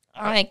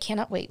 I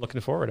cannot wait.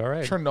 Looking forward. All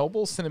right.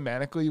 Chernobyl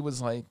cinematically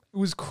was like, it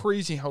was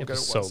crazy how good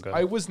was it was. so good.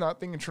 I was not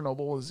thinking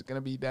Chernobyl was going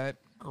to be that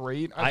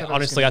great. I thought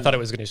honestly, I thought it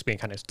was going to just be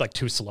kind of like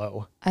too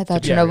slow. I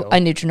thought be Chernobyl. real. I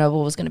knew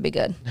Chernobyl was going to be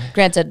good.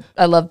 Granted,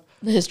 I love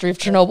the history of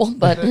Chernobyl,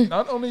 but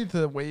Not only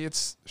the way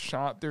it's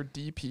shot, their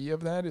DP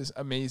of that is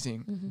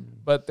amazing, Mm-hmm.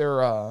 but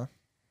their I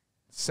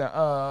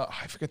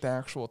forget the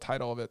actual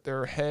title of it.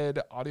 Their head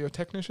audio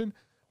technician,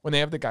 when they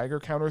have the Geiger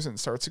counters and it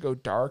starts to go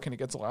dark and it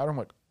gets louder, I'm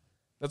like,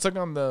 that's like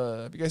on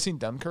the. Have you guys seen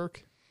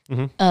Dunkirk?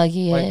 yeah,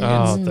 Like,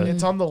 Oh, it's, the-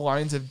 it's on the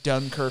lines of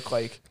Dunkirk,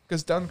 like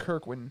because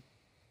Dunkirk when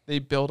they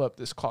build up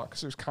this clock,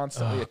 'cause there's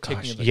constantly a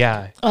ticking of the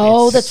Yeah.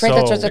 oh, it's that's right.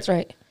 That's so- right. That's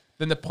right.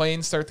 Then the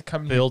planes start to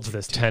come. Builds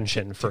this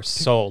tension for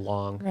so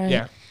long. Right.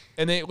 Yeah,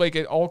 and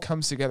it all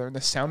comes together, and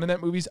the sound in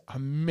that movie's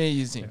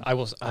amazing. I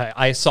was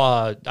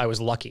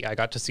lucky. I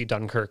got to see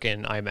Dunkirk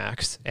in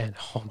IMAX, and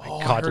oh my I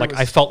god, heard like it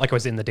I was- felt like I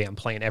was in the damn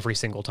plane every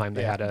single time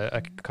they Yeah. had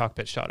a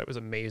cockpit shot. It was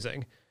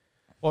amazing.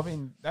 Well, I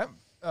mean that.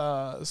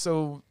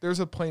 So there's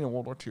a plane in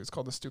World War II. It's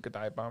called the Stuka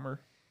dive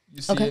bomber.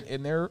 You see Okay. it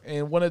in there,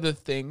 and one of the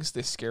things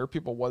to scare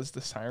people was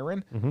the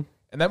siren. Mm-hmm.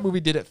 And that movie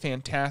did it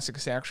fantastic.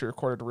 'Cause they actually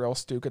recorded real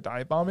Stuka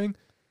dive bombing.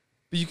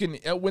 But you can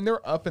when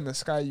they're up in the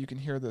sky, you can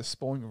hear the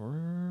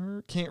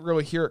spooling. Can't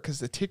really hear it because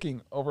the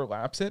ticking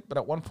overlaps it. But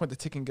at one point, the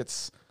ticking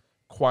gets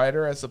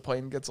quieter as the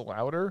plane gets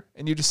louder,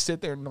 and you just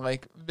sit there and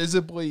like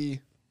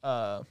visibly,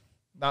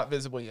 not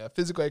visibly,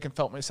 physically, I can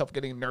felt myself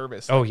getting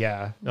nervous. Oh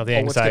yeah, no, the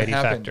Oh, what's gonna anxiety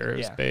happen? factor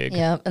is Yeah. big.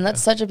 Yeah, and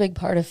that's such a big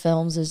part of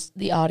films is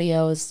the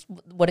audio is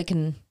what it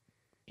can,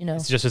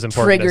 It's just as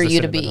important trigger as the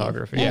you to be.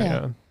 cinematography. Yeah.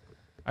 Yeah.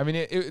 I mean,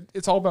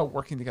 it's all about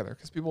working together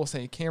because people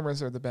say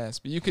cameras are the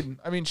best, but you can.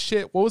 I mean,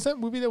 shit. What was that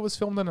movie that was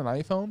filmed on an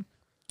iPhone?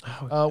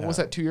 What was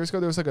that 2 years ago?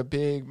 There was like a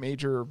big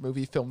major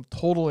movie filmed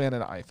totally on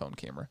an iPhone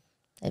camera.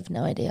 I have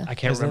no idea. I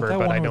can't Is that remember, that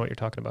but one I know with- what you're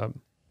talking about.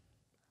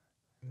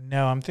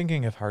 No, I'm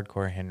thinking of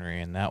Hardcore Henry,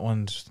 and that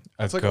one's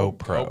a It's like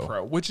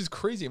GoPro. which is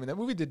crazy. I mean, that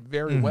movie did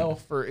very well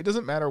for. It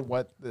doesn't matter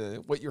what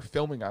you're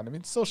filming on. I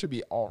mean, it still should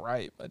be all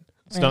right, but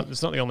It's not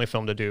the only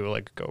film to do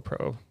like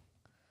GoPro,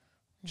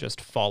 just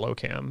follow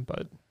cam,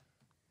 but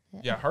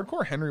yeah,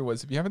 Hardcore Henry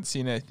was. If you haven't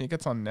seen it, I think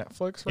it's on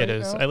Netflix right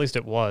it is. now. At least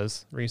it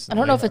was I recently.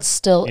 don't know if it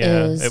still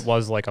Yeah, is. it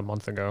was like a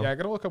month ago. Yeah, I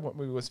gotta look up what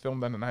movie was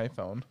filmed on an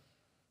iPhone.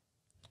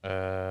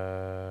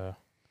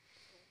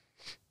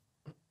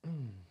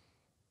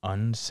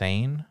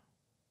 Unsane.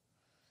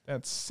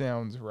 That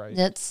sounds right.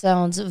 That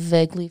sounds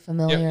vaguely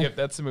familiar. Yep,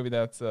 that's the movie.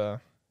 That's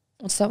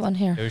What's that one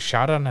here? It was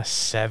shot on a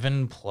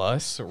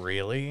 7+.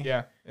 Really?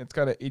 yeah, it's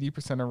got an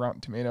 80% of Rotten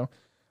Tomato.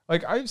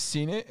 Like I've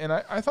seen it, and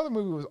I thought the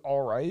movie was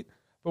all right.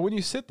 But when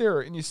you sit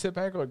there and you sit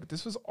back, like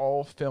this was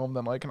all filmed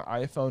on like an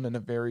iPhone and a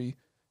very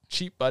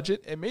cheap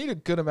budget. It made a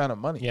good amount of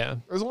money. Yeah.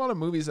 There's a lot of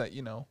movies that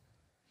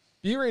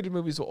B-rated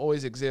movies will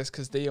always exist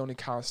because they only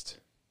cost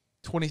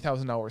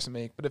 $20,000 to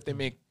make. But if they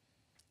make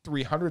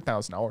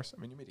 $300,000, I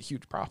mean, you made a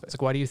huge profit. It's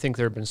like, why do you think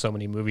there have been so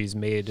many movies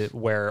made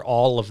where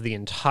all of the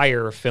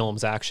entire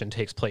film's action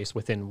takes place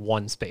within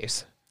one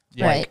space?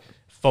 Right.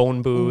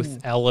 Phone booth,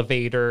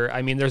 elevator.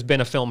 I mean, there's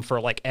been a film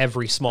for like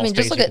every small I mean,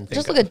 space just look you can at think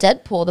just of. look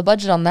at Deadpool. The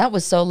budget on that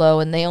was so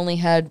low, and they only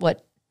had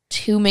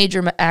two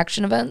major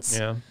action events.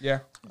 Yeah. Yeah.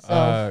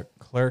 So,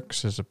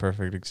 Clerks is a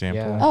perfect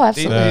example. Yeah. oh, They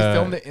absolutely.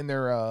 filmed it in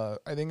their,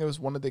 I think it was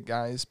one of the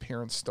guys'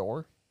 parents'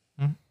 store.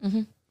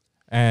 And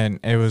And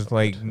it was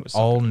like It was so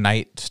all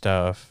night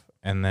stuff.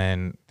 And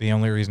then the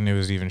only reason it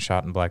was even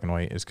shot in black and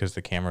white is because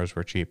the cameras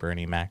were cheaper and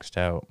he maxed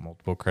out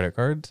multiple credit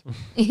cards.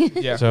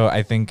 Yeah. So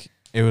I think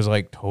it was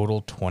like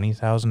total $20,000.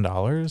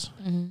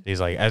 Mm-hmm. He's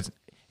like,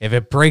 if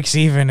it breaks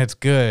even, it's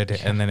good.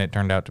 And then it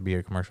turned out to be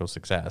a commercial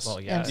success. Well,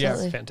 yeah,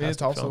 Absolutely. it's fantastic.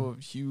 It's also film.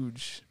 a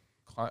huge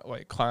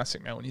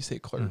classic now when you say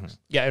Clerks.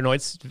 Yeah, no,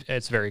 it's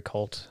very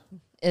cult.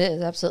 It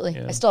is, absolutely.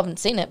 Yeah. I still haven't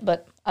seen it,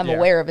 but I'm Yeah.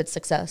 aware of its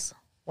success.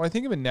 Well, I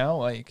think of it now,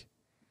 like,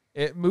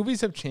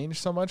 movies have changed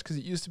so much because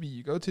it used to be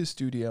you go to a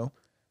studio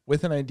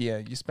with an idea,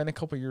 you spend a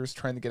couple years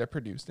trying to get it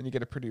produced, then you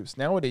get it produced.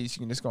 Nowadays, you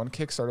can just go on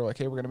Kickstarter, like,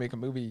 hey, we're going to make a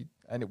movie,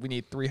 and we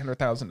need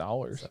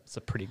 $300,000. It's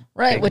a pretty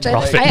Right, big which I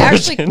profit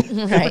actually, margin.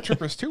 Super right,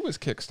 Troopers 2 was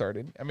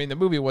kickstarted. I mean, the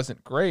movie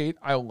wasn't great.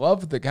 I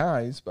loved the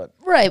guys, but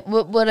right.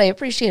 What I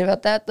appreciate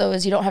about that, though,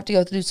 is you don't have to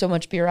go through so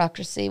much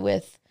bureaucracy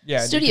with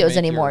yeah, and you can studios make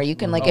anymore. your You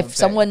can, like, own if thing.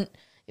 someone,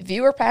 if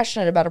you are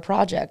passionate about a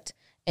project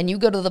and you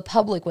go to the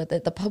public with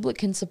it, the public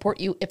can support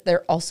you if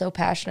they're also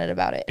passionate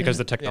about it. because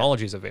the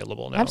technology is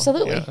available now.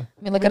 Absolutely. Yeah.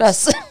 I mean, look at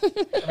us.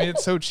 I mean,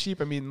 it's so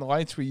cheap. I mean, the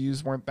lights we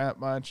used weren't that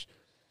much.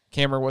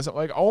 Camera wasn't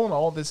like, all in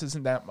all, this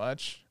isn't that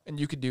much, and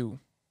you could do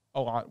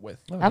a lot with.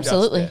 just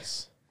Absolutely.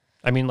 this.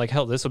 I mean, like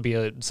hell, this would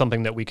be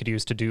something that we could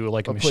use to do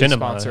like a But please machinima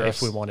sponsor if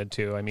us. we wanted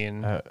to. I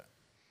mean,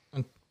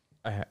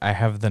 I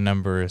have the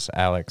numbers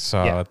Alex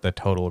saw, Yeah. the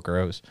total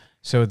gross.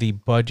 So the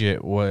budget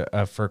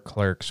for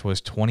Clerks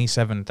was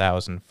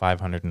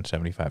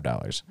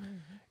 $27,575.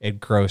 It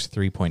grossed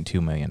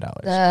 $3.2 million. That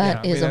Yeah,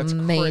 I mean, is that's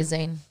cra-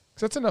 amazing.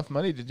 'Cause that's enough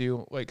money to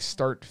do, like,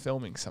 start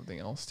filming something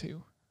else,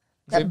 too.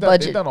 'Cause That they've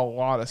budget- done a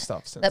lot of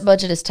stuff since. That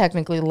budget is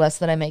technically less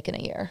than I make in a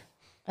year.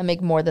 I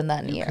make more than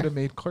that in a You could year. have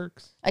made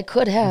Clerks. I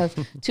could have.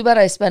 Too bad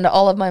I spend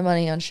all of my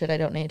money on shit I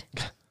don't need.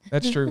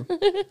 That's true.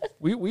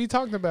 we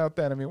talked about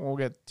that. I mean, we'll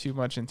get too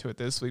much into it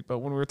this week, but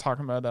when we were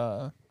talking about,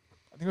 I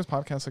think it was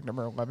podcast like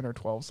number 11 or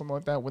 12, something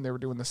like that, when they were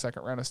doing the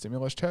second round of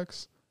stimulus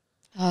checks.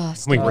 Oh,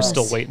 we were stimulus.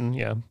 still waiting.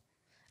 Yeah.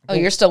 Oh,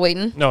 you're still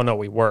waiting? No,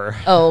 we were.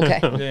 Oh, okay.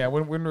 Yeah,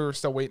 when we were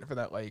still waiting for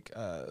that, like,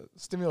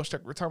 stimulus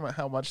check, we're talking about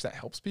how much that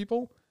helps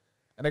people.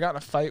 And I got in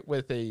a fight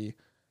with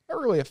not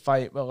really a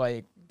fight, but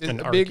like a An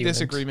big argument.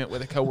 disagreement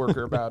with a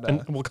coworker about,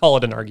 And we'll call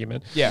it an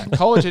argument. yeah,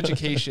 college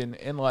education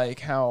and like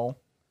how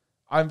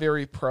I'm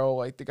very pro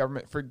like the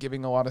government for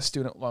giving a lot of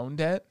student loan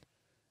debt.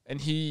 And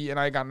he and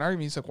I got an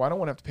argument. He's like, well, I don't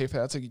want to have to pay for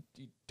that. It's like,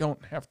 you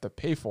don't have to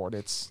pay for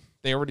it.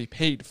 They already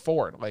paid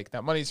for it. Like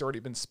that money's already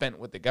been spent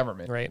with the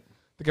government. Right.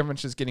 The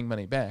government's just getting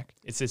money back.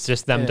 It's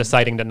just them And-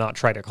 deciding to not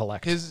try to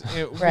collect. We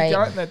Right.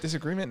 got in that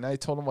disagreement, and I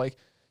told him, like,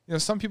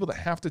 some people that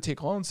have to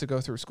take loans to go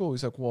through school.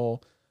 He's like,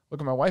 well, look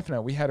at my wife and I.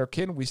 We had our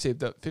kid, and we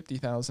saved up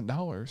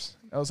 $50,000.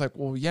 I was like,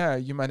 well, yeah,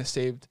 you might have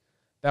saved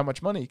that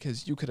much money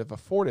because you could have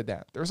afforded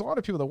that. There's a lot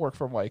of people that work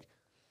from, like,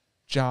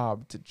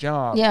 job to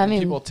job. Yeah, I and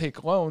mean- people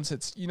take loans.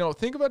 It's,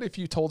 think about if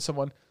you told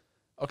someone,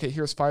 okay,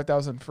 here's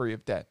 $5,000 free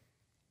of debt.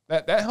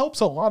 That helps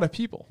a lot of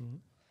people.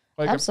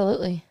 Like,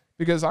 Absolutely.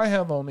 because I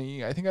have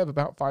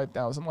about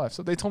 5,000 left.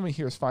 So they told me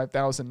here's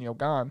 5,000,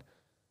 gone.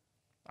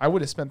 I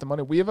would have spent the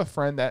money. We have a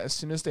friend that as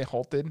soon as they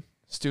halted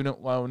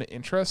student loan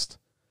interest,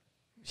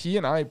 he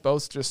and I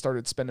both just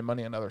started spending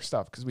money on other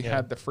stuff because we Yeah.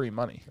 had the free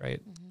money.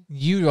 Right.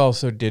 You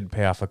also did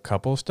pay off a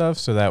couple stuff,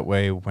 so that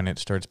way when it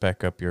starts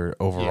back up, your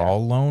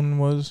overall loan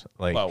was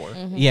like Lower.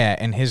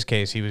 Yeah, in his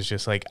case, he was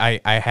just like, I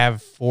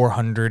have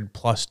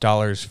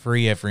 $400+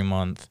 free every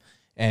month,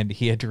 and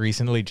he had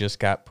recently just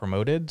got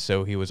promoted,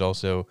 so he was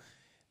also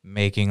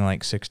making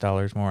like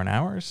 $6 more an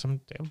hour,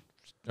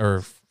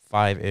 or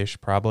 $5-ish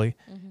probably,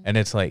 and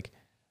it's like,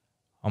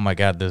 oh my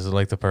god, this is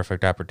like the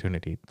perfect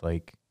opportunity.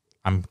 Like,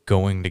 I'm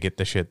going to get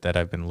the shit that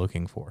I've been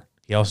looking for.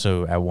 He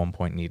also at one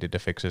point needed to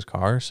fix his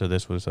car, so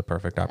this was a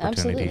perfect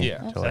opportunity. Absolutely. Yeah.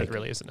 to That like,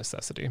 really is a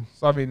necessity.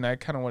 So, I mean, I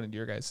kind of wanted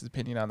your guys'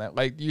 opinion on that.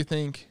 Like, do you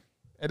think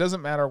it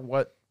doesn't matter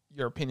what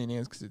your opinion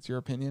is because it's your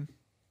opinion,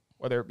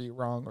 whether it be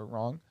wrong or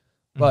wrong?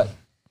 But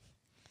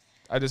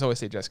I just always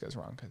say Jessica's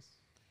wrong because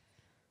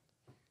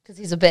Because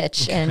he's a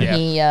bitch and Yeah.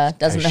 he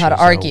doesn't "Because know how to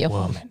she's a argue.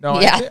 woman." no,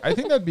 Yeah. I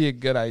think that'd be a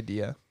good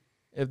idea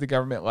if the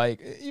government,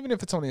 like, even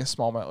if it's only a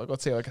small amount, like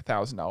let's say like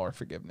 $1,000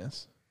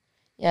 forgiveness.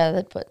 Yeah,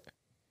 that put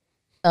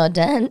a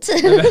dent.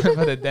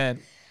 But a dent.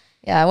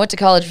 Yeah, I went to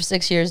college for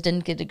 6 years,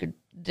 didn't get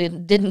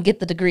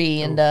the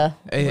degree, and Yeah.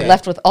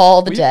 left with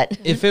all the debt.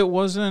 If it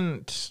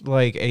wasn't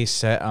like a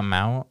set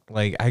amount,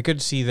 like I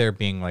could see there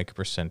being like a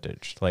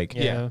percentage. Like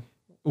Yeah.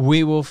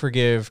 we will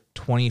forgive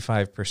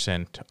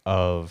 25%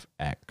 of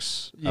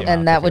X. Yeah.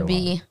 And that would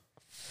be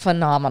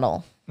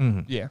phenomenal.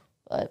 Mhm. Yeah.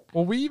 But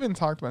Well, we even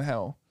talked about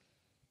how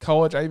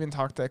college, I even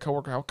talked to that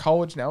coworker, how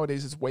college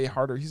nowadays is way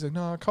harder. He's like,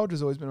 no, college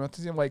has always been about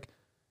this. I'm like,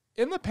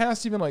 in the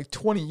past, even like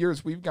 20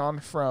 years, we've gone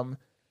from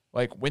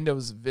like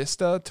Windows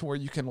Vista to where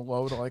you can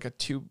load like a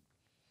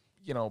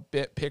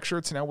 2-bit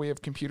picture to now we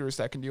have computers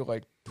that can do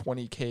like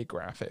 20K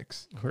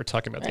graphics. We were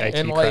talking about the Right. IT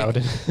And, like,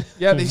 crowd.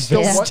 Yeah, they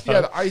still Yeah. want,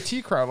 the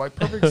IT crowd, like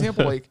perfect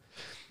example, like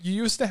you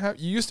used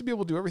to be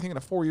able to do everything in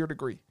a 4-year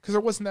degree because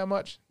there wasn't that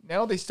much.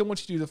 Now they still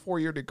want you to do the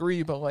 4-year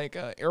degree, but like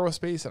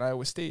aerospace at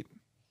Iowa State,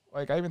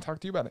 like I even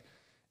talked to you about it.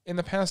 in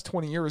the past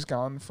 20 years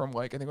gone from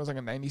like, I think it was like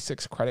a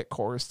 96 credit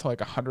course to like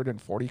a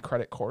 140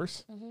 credit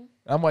course. And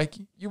I'm like,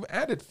 you've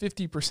added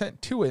 50%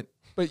 to it,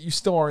 but you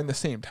still are in the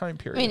same time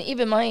period. I mean,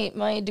 even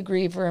my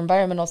degree for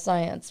environmental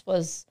science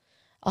was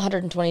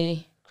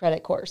 120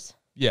 credit course.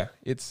 Yeah,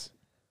 it's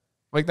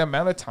like the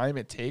amount of time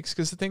it takes.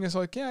 Because the thing is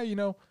like, yeah, you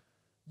know,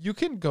 you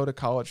can go to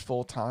college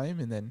full time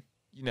and then,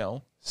 you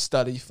know,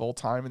 study full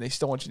time and they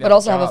still want you to But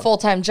also have a job.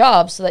 full-time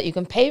job so that you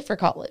can pay for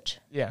college.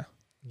 Yeah.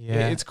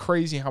 Yeah. It's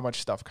crazy how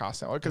much stuff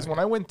costs now. Because when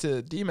I went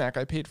to DMAC,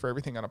 I paid for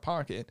everything out of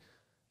pocket.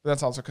 But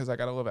that's also because I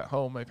got to live at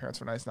home. My parents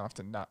were nice enough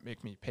to not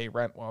make me pay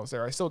rent while I was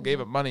there. I still gave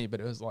them money, but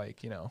it was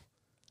like, you know.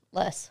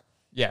 Less.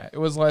 Yeah, it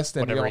was less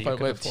than Whatever if I you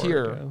could lived afford,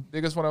 here. yeah.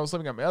 Because when I was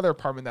living at my other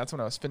apartment, that's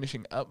when I was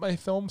finishing up my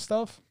film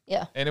stuff.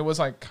 Yeah. And it was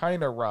like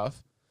kind of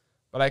rough,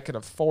 but I could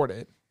afford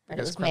it. And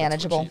it because was credits were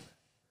manageable. cheap.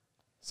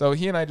 So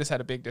he and I just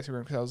had a big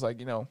disagreement because I was like,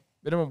 you know,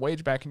 minimum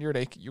wage back in your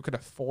day, you could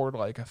afford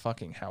like a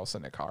fucking house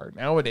and a car.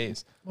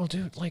 Nowadays, Well,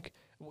 dude, like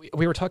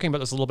we were talking about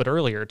this a little bit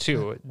earlier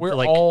too. we're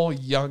like all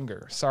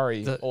younger.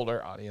 Sorry, the-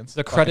 older audience.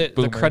 the Fucking credit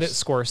boomers.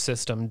 score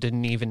system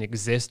didn't even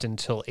exist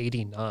until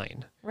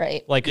 89.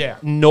 Right. Like Yeah.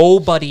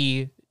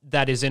 nobody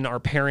that is in our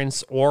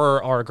parents'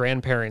 or our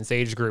grandparents'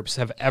 age groups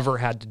have ever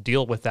had to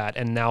deal with that,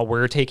 and now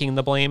we're taking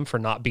the blame for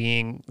not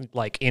being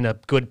like in a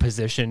good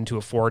position to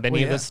afford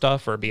any of yeah. this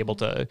stuff or be able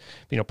to,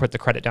 you know, put the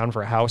credit down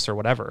for a house or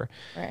whatever.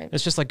 Right.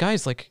 It's just like,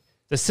 guys, like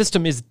the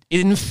system is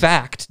in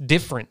fact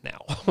different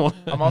now.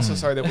 I'm also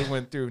sorry that we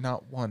went through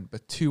not one,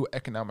 but two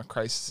economic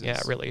crises.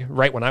 Yeah, really.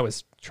 Right when I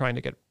was trying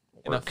to get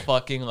In a work.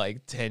 fucking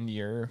like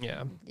 10-year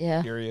Yeah.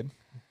 Yeah. period.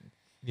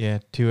 Yeah,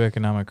 2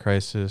 economic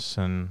crisis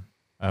and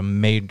a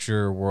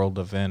major world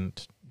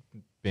event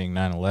being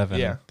 9/11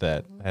 Yeah.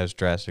 that has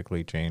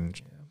drastically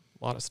changed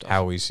A lot of stuff.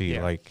 how we see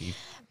Yeah. like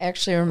I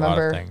actually lot of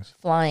remember things.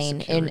 flying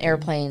in Security.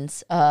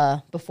 airplanes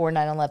before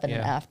 9/11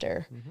 and Yeah.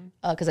 after.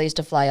 Because I used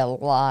to fly a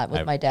lot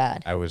with I- my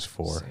dad. I was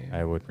 4. Same.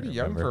 I would Pretty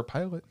young remember. for a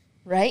pilot.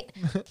 Right?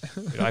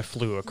 Dude, I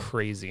flew a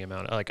crazy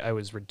amount. Like I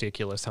was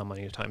ridiculous how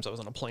many times I was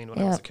on a plane when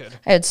I Yeah. was a kid.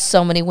 I had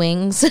so many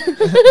wings.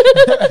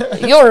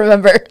 You'll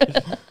remember.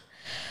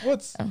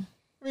 What's I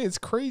mean, it's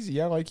crazy,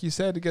 yeah, like you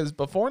said, because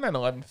before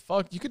 9/11,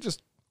 fuck, you could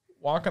just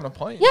walk on a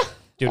plane. Yeah.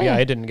 Dude, Oh, yeah, yeah.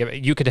 I didn't give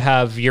it. You could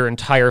have your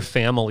entire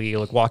family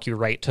like walk you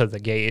right to the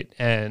gate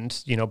and,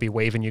 you know, be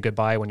waving you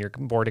goodbye when you're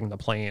boarding the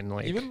plane.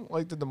 Like Even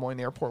like the Des Moines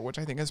airport, which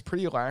I think has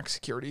pretty lax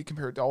security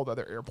compared to all the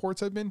other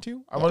airports I've been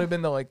to. I've only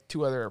been to like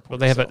 2 other airports. well,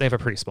 they have so- they have a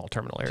pretty small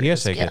terminal area.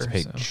 TSA gets here,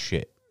 paid so.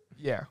 shit.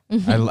 Yeah.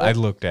 I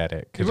looked at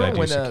it because I Remember do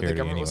when the security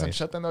government was on anyways.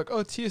 shutdown? They're like,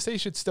 oh, TSA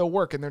should still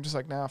work. And they're just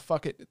like, nah,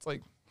 fuck it. It's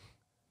like,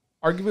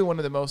 arguably one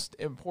of the most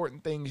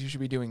important things you should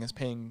be doing is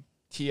paying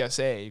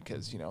TSA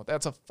because, you know,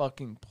 that's a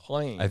fucking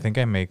plane. I think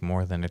I make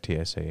more than a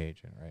TSA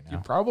agent right you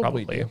now probably,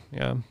 Probably, do.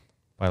 yeah.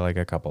 by like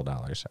a couple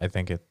dollars. I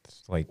think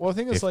it's like Well, I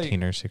think it's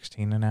 15 or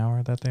 16 an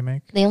hour that they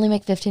make. They only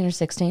make 15 or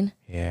 16.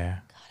 Yeah.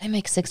 I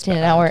make 16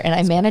 an hour and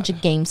I manage a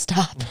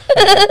GameStop.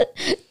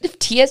 If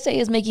TSA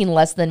is making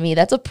less than me,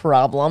 that's a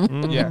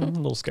problem. Yeah. A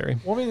little scary.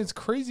 Well, I mean, it's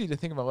crazy to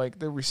think about like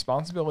the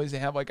responsibilities they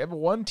have. Like, if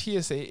one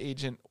TSA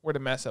agent were to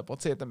mess up,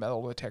 let's say at the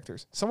metal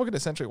detectors, someone could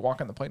essentially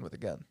walk on the plane with a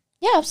gun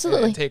Yeah,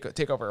 absolutely. and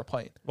take over a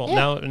plane. Well,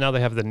 Yeah. now they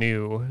have the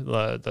new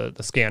the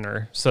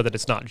scanner so that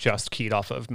it's not just keyed off of